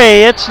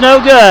three. It's no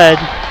good.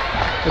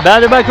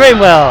 Rebounded by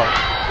Greenwell.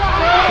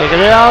 Kicking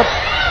it out.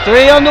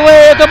 Three on the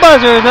way at the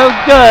buzzer. No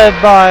good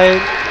by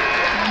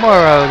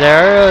Morrow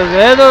there.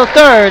 They're the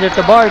third at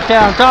the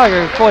Bardstown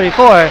Tigers,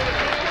 24.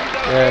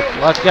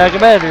 Watchtown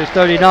Commanders,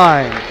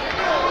 39.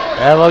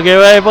 And we'll get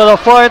ready for the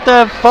fourth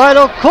and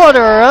final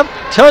quarter of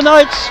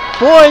tonight's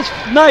Boys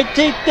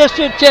 19th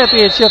District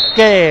Championship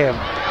game.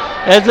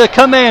 As the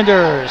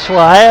Commanders will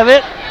have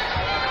it.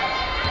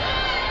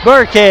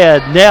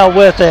 Burkhead now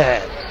with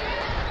it.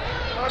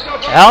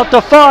 Out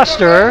to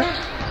Foster.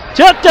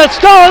 Tipped and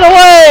stolen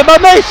away by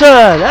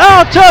Mason.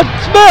 Out to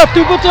Smith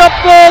who puts it up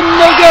and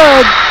no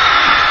good.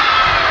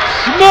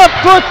 Smith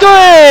for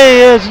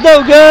three is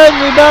no good.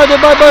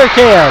 Rebounded by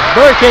Burkhead.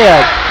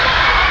 Burkhead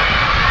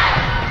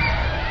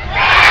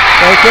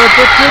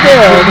puts it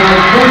in.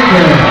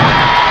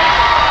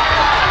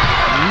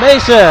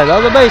 Mason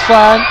on the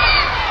baseline.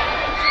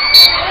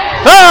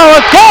 Foul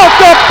and caught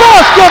the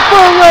basket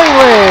for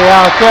Riley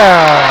out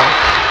there.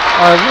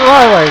 Or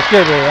Riley,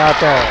 excuse me, out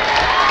there.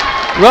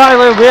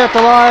 Riley will be at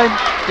the line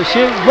to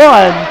shoot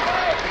one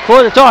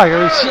for the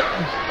Tigers.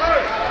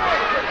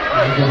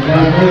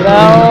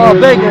 Now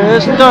Baker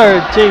is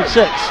third, team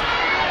sixth.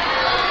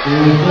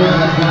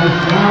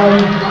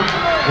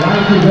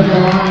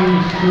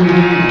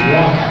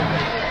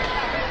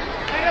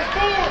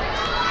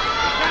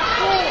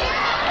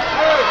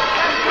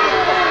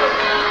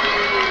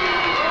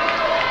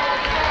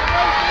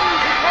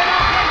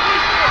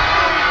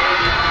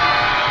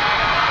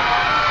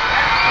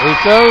 He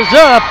throws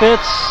up,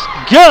 it's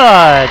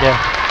good.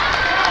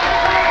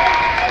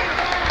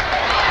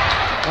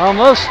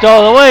 Almost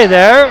all the way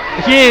there.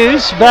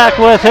 Hughes back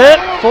with it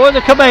for the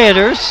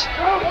Commanders.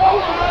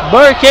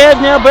 Burkhead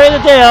now bring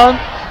it down.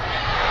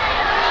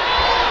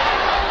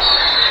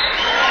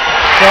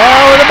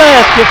 Foul with a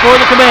basket for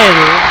the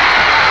Commanders.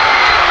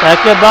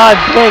 Back up by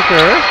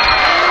Baker.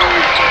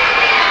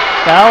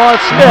 Foul on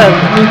Smith.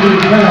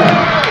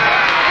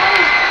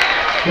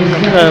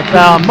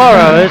 Foul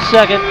Morrow, his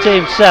second,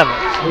 team seventh.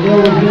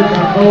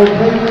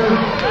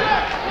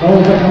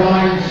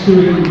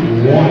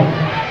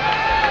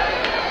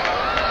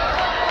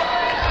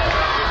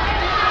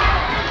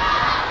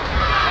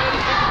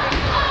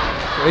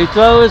 Free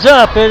throw is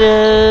up. It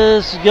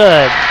is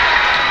good.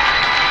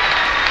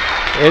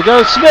 Here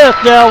goes Smith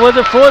now with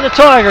it for the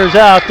Tigers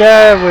out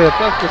there. We're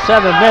up to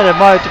 7-minute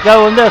mark to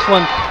go in this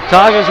one.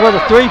 Tigers with a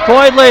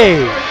 3-point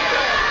lead.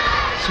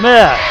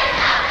 Smith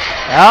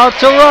out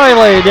to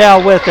Riley now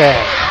with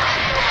it.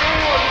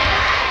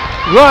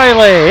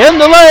 Riley in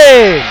the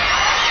lane.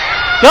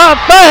 Got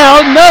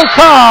fouled. No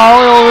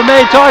call. It will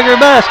remain Tiger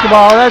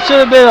basketball. That should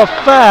have been a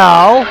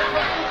foul.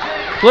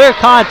 Clear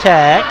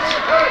contact.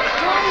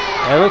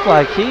 It looked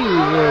like he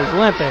was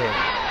limping.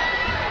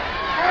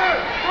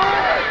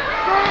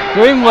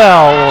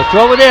 Greenwell will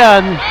throw it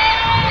in.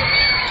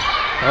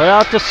 Throw it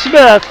out to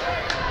Smith.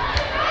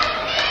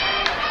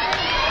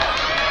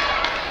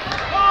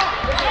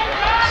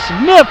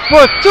 Smith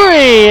for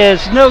three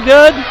is no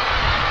good.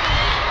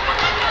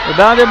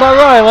 Rebounded by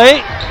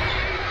Riley.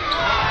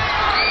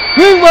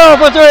 Greenwell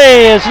for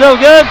three is no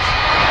good.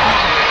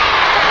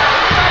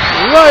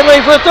 Riley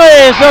for three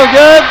is no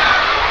good.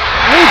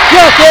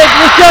 Rejected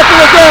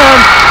again.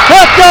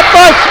 Kept up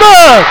by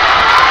Smith.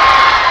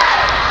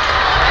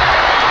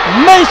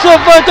 Mason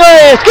for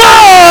three is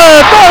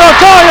good for the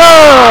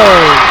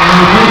Tigers.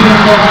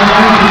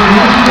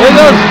 Here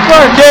goes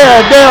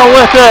Burkhead down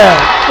with it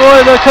for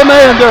the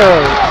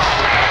Commanders.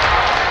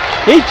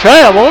 He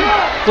traveled.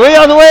 Three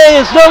on the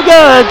way is no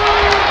good.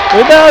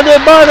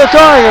 Rebounded by the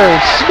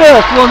Tigers.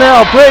 Smith will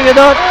now bring it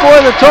up for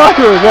the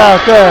Tigers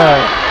out there.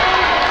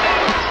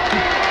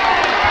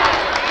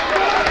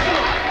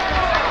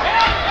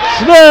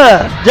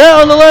 Smith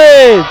down the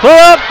lane. Put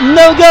up,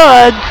 no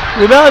good.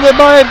 Rebounded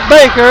by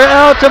Baker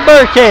out to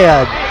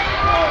Burkhead.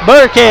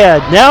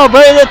 Burkhead now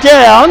bring it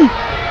down.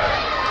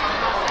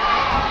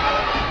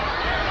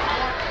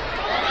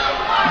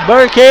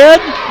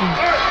 Burkhead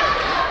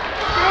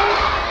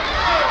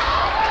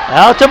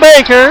out to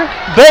Baker.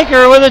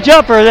 Baker with a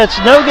jumper that's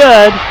no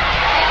good.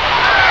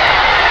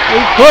 He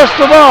pushed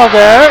the ball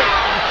there.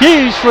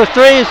 Hughes for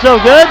three is no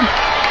good.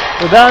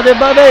 Rebounded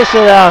by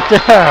Mason out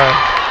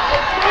there.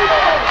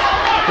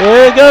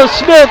 Here goes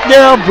Smith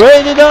now,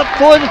 braided up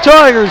for the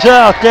Tigers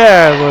out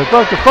there. We're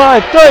about to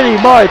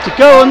 5:30 mark to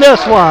go in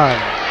this one.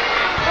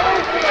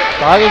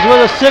 Tigers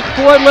with a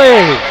 6-point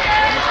lead.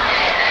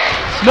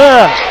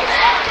 Smith.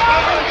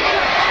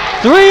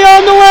 Three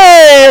on the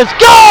way. It's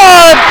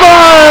good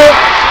by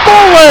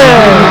Bowen.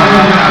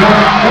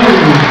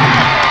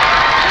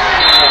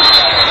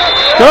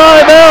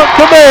 Timeout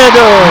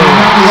Commanders.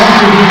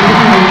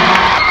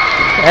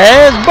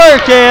 As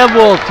Burkhead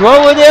will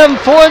throw it in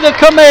for the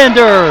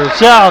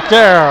Commanders out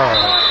there.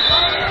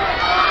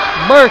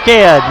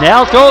 Burkhead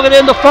now throwing it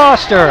into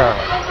Foster.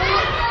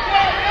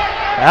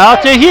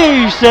 Out to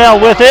Hughes now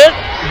with it.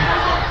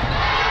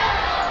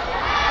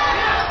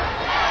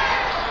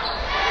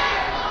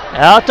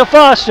 Out to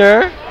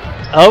Foster.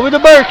 Over to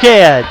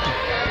Burkhead.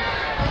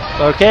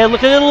 Burkhead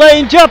looking at the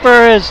lane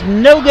jumper is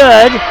no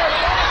good.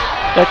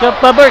 Pick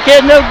up by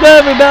Burkhead, no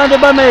good.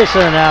 Rebounded by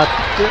Mason. Out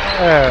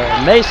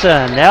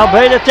Mason now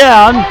bring it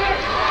down.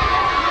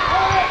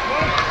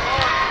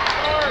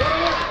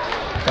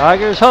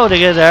 Tigers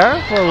holding it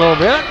there for a little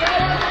bit.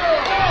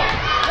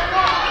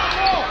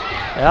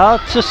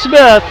 Out to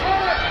Smith.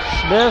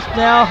 Smith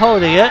now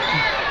holding it.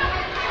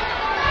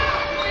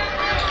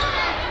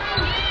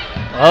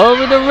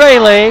 Over to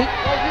Rayleigh.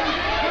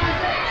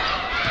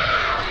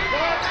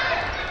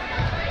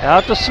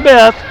 Out to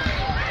Smith.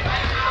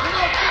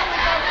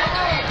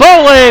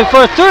 Bowling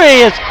for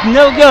three. It's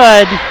no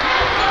good.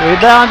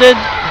 Rebounded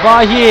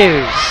by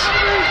Hughes.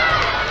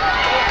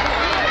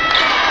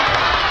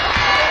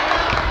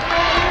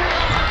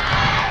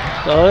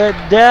 So it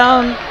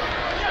down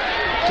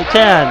to 10.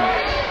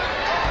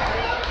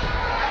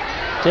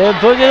 10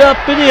 putting it up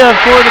in the end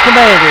for the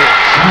Commanders.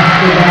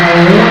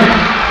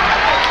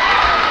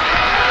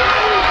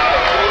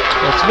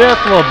 And Smith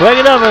will bring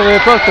it up as we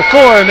approach the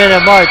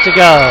 4-minute mark to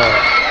go.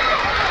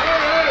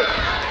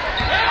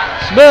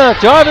 Smith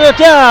driving it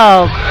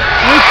down.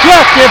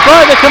 Rejected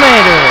by the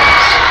Commanders.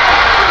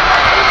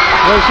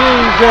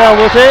 Hughes there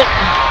with it.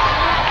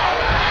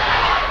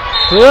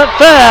 Foot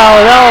foul.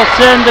 That'll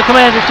send the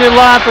Commanders to the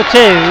line for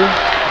two.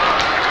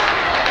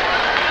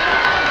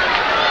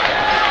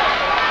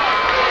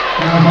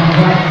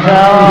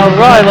 Now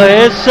Riley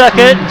is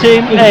second,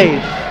 team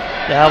eighth.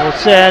 That will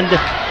send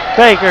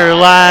Baker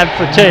line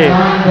for two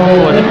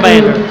for the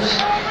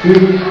Commanders.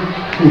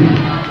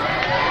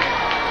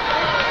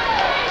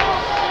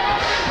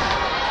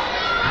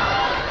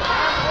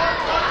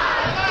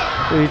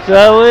 Free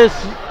throw is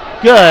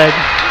good.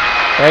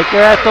 Baker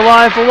at the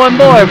line for one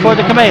more for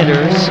the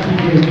Commanders.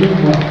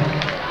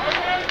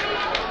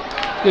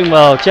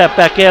 Greenwell check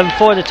back in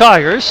for the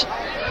Tigers.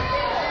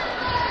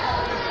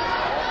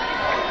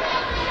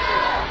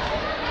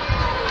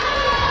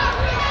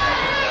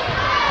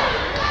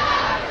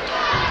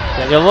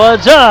 Second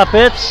one's up.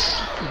 It's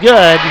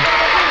good.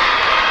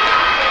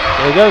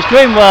 There goes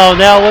Greenwell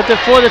now with it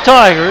for the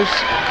Tigers.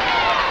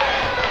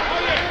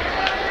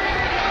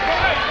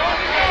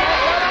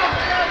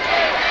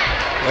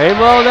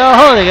 Greenwell now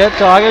holding it.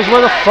 Tigers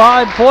with a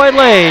 5-point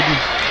lead.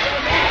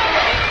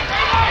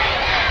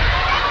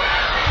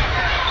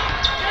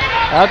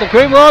 Out to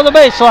Greenwell on the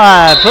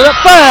baseline. Put up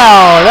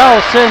foul.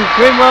 That'll send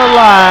Greenwell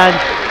line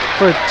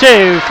for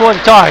two for the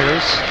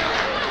Tigers.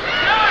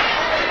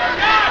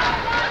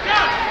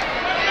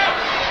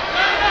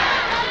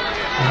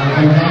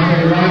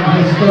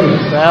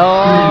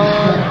 Foul.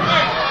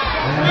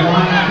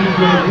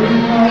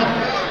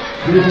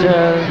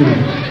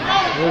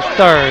 His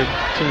third,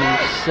 team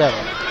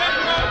 7.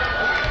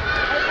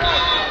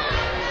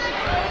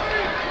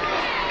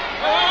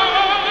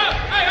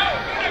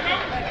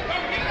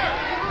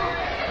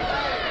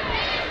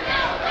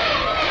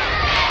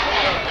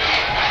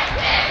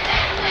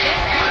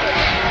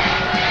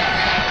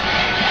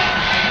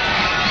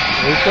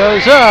 It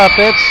goes up.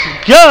 It's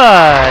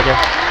good.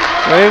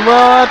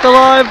 Greenwell at the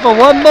line for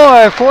one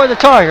more for the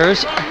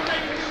Tigers.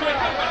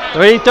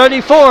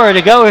 3:34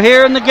 to go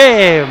here in the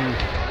game.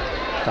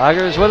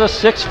 Tigers with a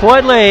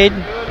 6-point lead.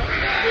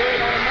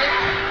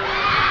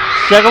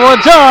 Second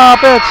one's up.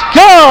 It's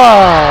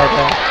good.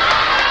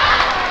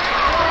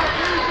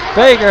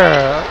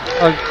 Baker,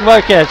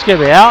 Marquez, excuse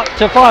me, out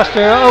to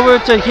Foster, over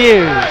to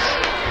Hughes.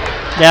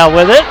 Now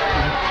with it.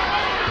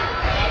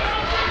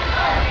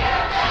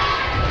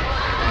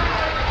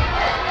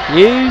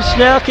 Hughes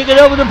now kicking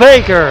over to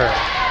Baker.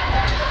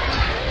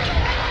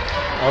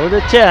 Over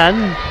to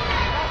 10.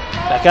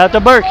 Back out to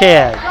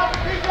Burkhead.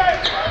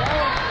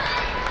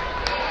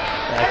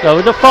 Back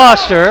over to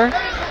Foster.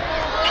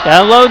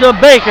 Down low to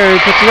Baker. He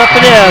puts it up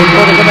and in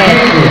for the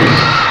Commanders.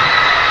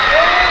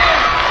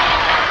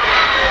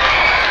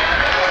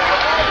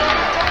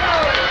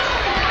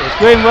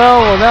 Greenwell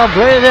will now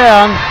bring it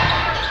down.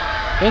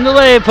 In the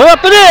lane. Put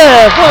up and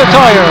in for the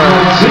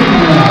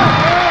Tigers.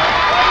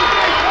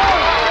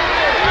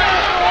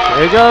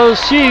 There goes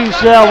Hughes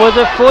now with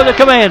it for the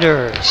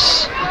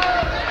Commanders.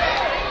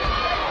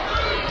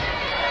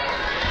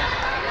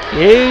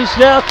 Hughes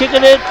now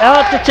kicking it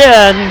out to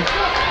 10.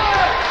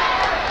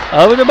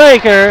 Over to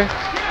Baker.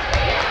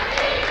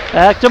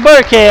 Back to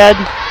Burkhead.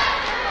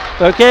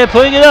 Burkhead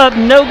putting it up,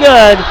 no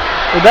good.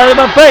 Rebounded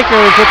by Baker,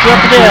 he puts it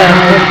up and in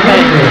for the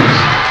Commanders.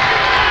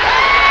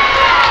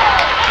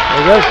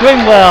 There goes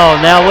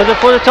Greenwell now with it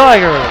for the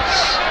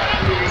Tigers.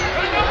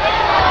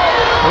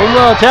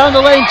 Greenwell down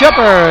the lane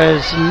jumper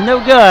is no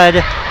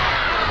good.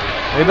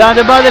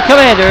 Rebounded by the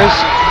Commanders.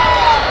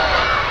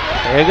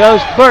 There goes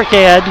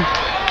Burkhead.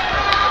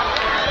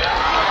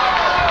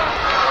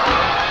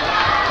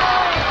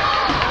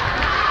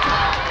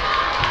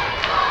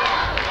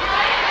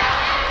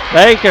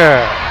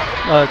 Baker.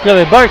 It's going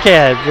to be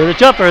Burkhead with a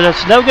jumper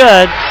that's no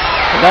good.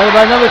 Rebounded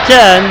by number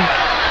 10.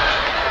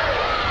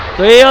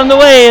 3 on the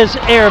way is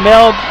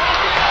airmailed.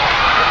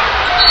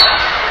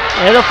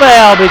 And a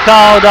foul be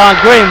called on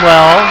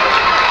Greenwell.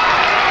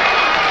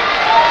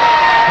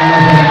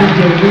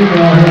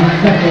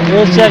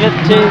 His second,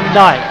 team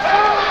 9th.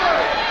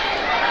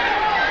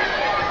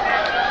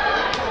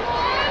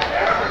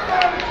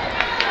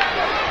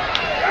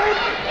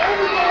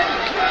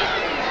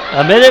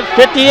 A minute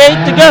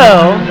 58 to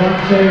go.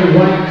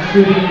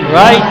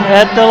 Right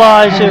at the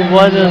line, should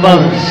one of the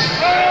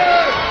bonus.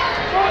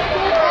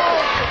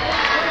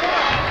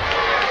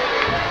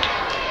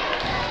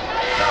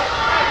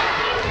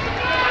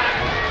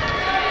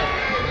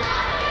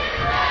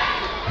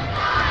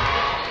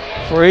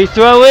 Free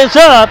throw is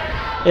up.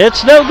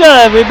 It's no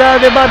good.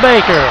 Rebounded by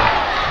Baker.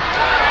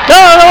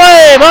 Down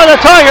away by the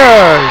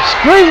Tigers.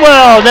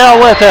 Greenwell now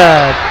with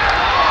it.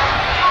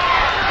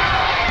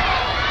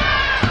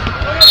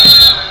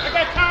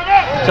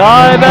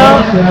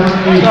 Timeout.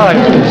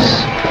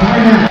 Tigers.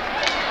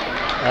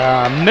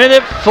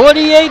 Minute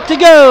 48 to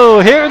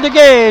go here in the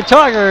game.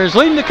 Tigers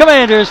leading the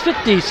Commanders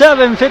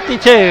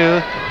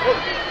 57-52.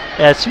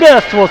 And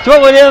Smith will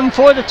throw it in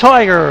for the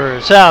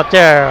Tigers out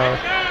there.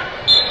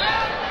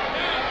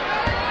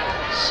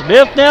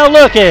 Smith now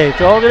looking,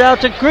 throwing it out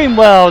to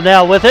Greenwell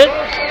now with it.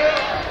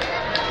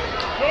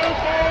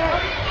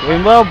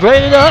 Greenwell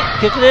braided up,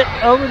 kicking it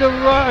over to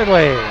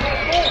Riley.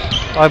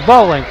 Or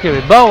Bowling,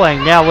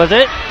 Bowling now with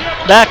it.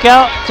 Back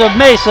out to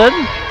Mason.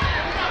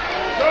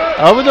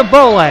 Over to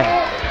Bowling.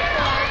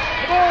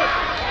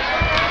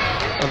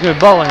 Okay,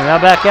 Bowling now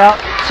back out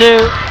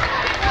to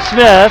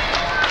Smith.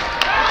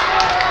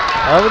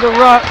 Over to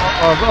Greenwell,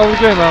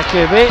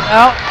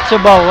 out to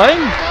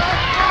Bowling.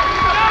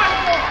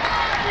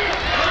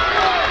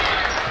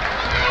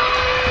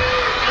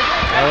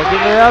 Give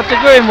it out to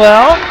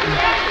Greenwell.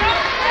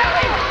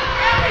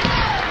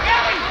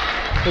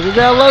 Put it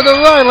down low to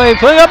Riley.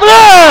 Put it up and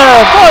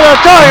in for the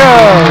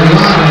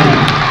Tigers.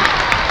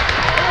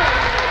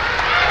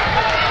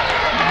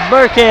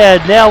 Burkhead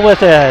now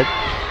with it.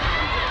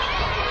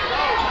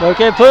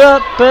 Burkhead put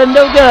up and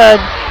no good.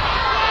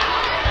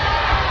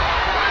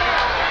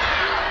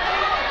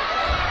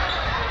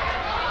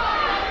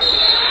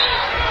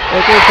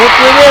 Burkhead puts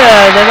it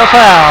in and a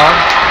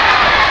foul.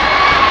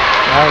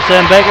 That'll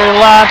send Baker to the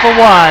line for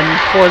one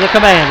for the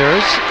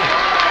Commanders.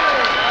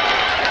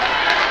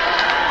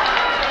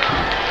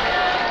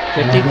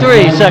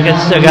 53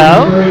 seconds to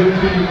go.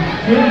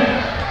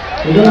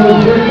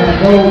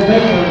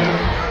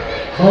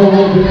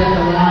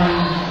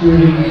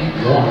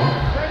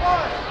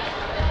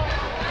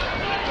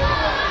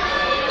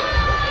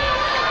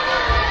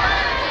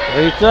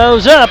 Free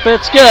throws up,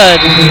 it's good.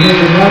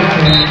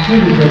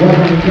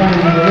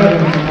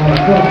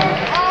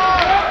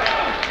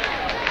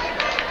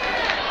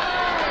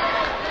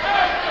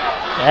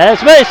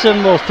 As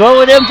Mason will throw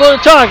it in for the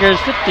Tigers.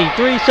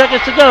 53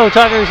 seconds to go.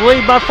 Tigers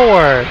lead by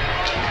 4.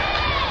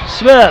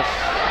 Smith.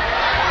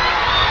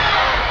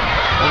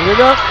 Open it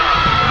up.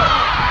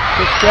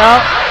 Kicks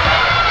out.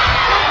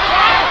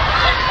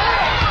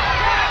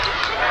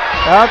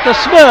 Out to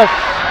Smith.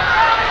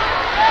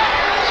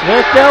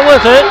 Smith down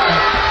with it.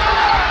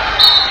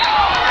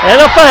 And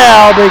a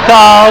foul be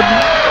called.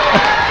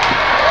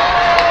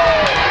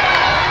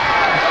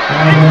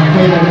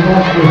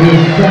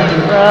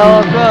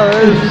 Well,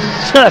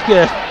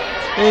 second,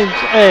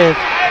 team's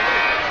 8th.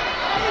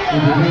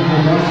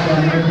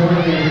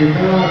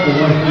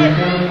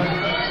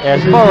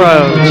 As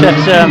Morrow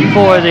checks in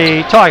for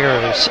the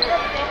Tigers.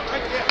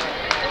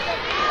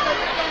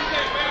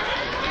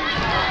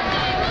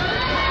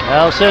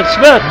 Now send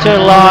Smith to the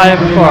line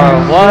for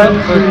one.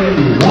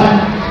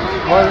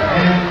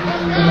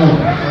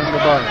 The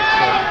bonus.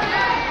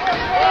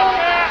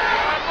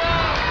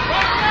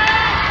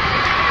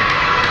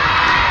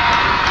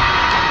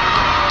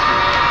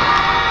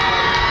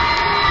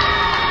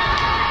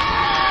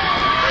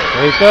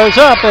 He goes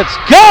up, it's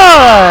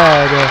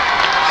good!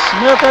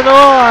 Smith at the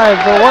line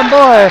for one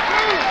boy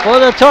for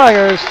the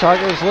Tigers.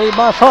 Tigers lead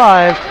by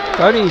 5.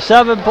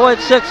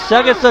 37.6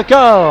 seconds to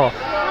go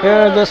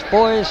here in this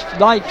boys'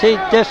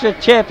 19th District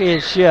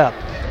Championship.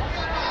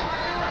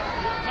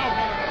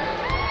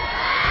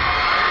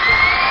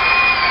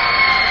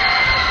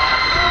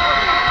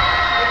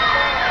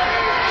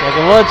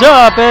 Second one's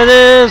up, it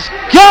is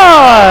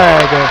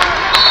good!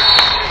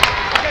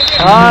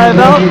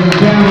 Timeout,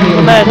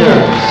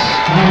 Commanders.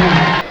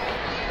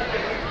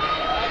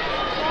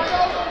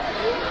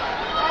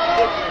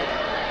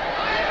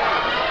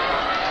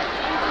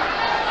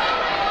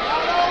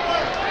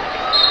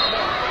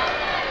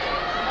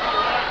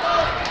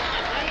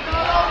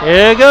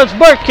 Here goes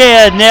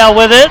Burkhead now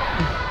with it.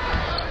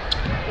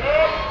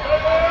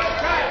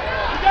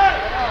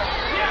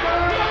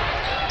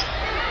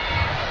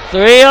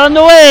 Three on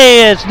the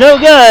way, it's no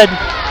good.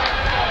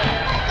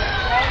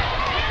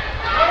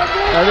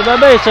 Started by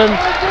Mason.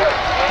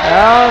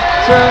 Out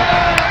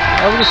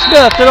over to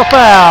Smith to the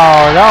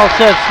foul. Now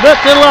sent Smith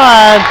to the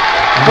line.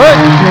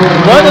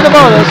 One to the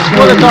bonus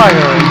for the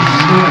Tigers.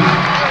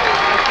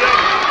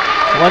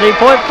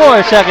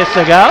 20.4 seconds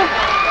to go.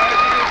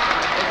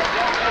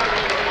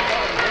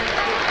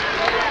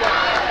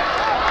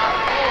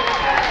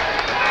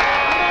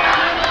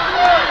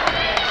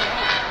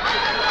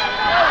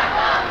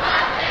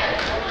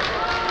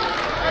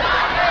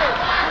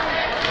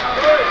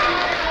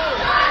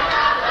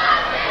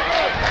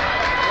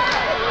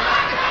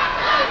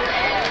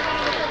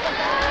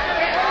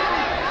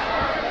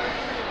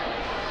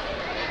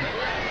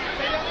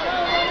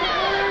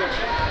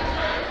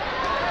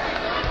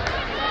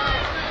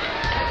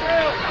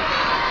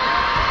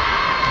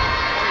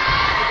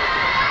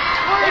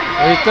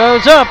 He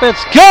throws up.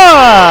 It's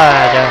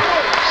good.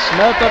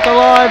 Smith at the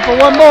line for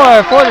one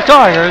more for the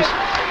Tigers.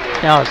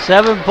 Now a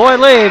 7-point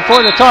lead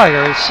for the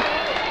Tigers.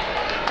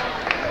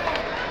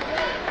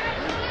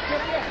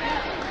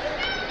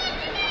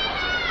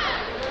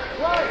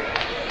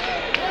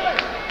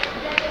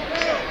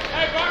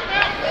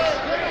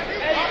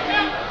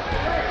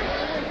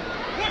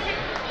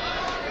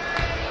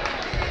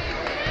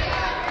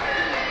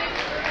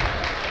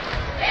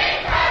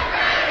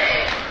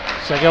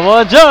 Second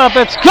one's up,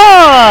 it's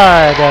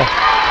good!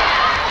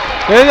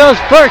 Here goes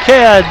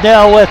Burkhead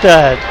now with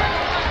it.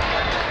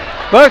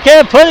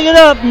 Burkhead putting it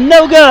up,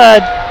 no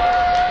good.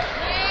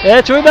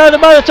 It's rebounded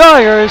by the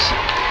Tigers.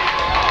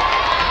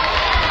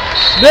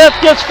 Smith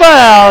gets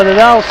fouled, and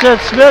that'll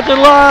send Smith in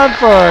line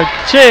for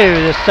 2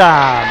 this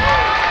time.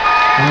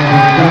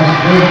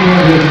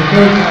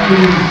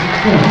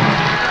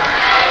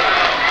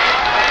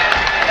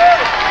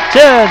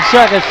 10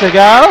 seconds to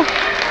go.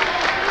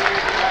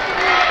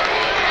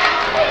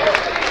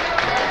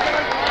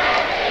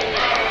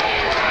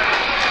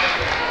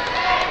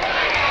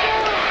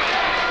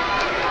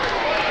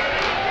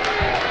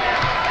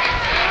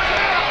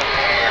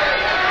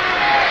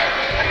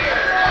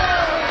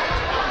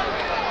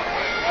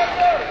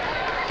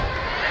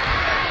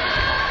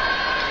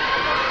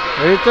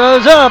 He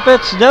throws up,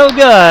 it's no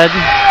good.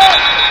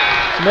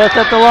 Smith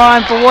at the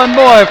line for one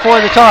more for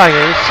the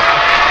Tigers.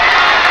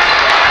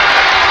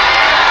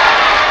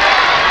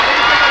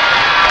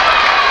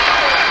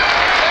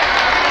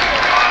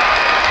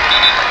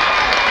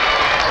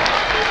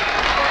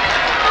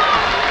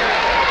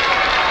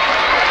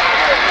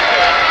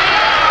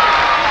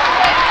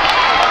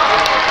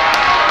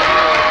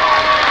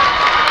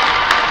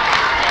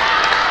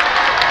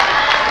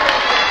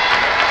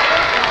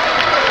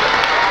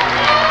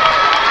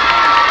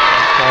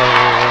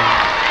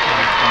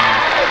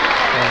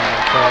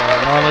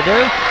 Do.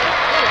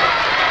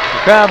 The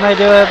crowd may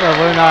do it, but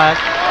we're not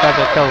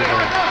subject over.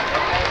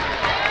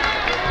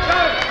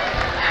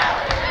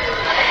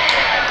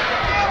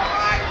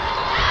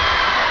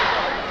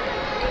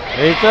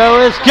 Free throw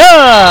is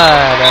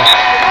good.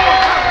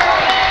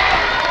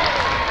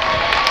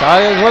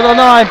 Tigers with a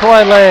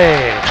 9-point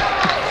lead.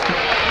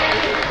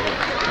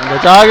 And the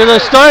Tigers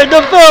are starting to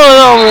fill it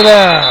over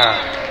there.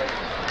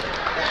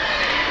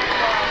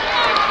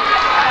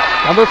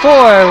 Number 4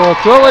 will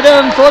throw it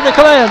in for the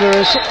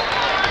Commanders.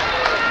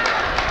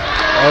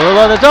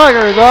 The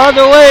Tigers on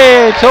the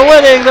way to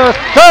winning their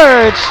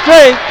 3rd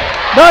straight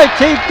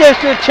 19th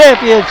District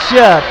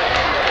Championship.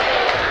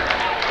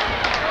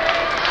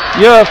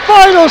 Your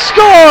final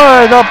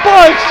score, the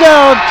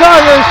Bardstown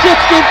Tigers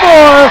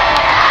 64,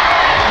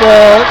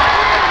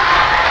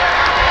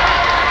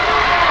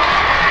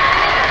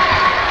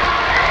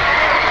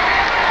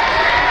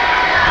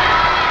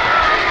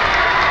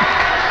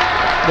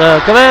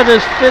 the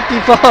Commanders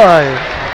 55.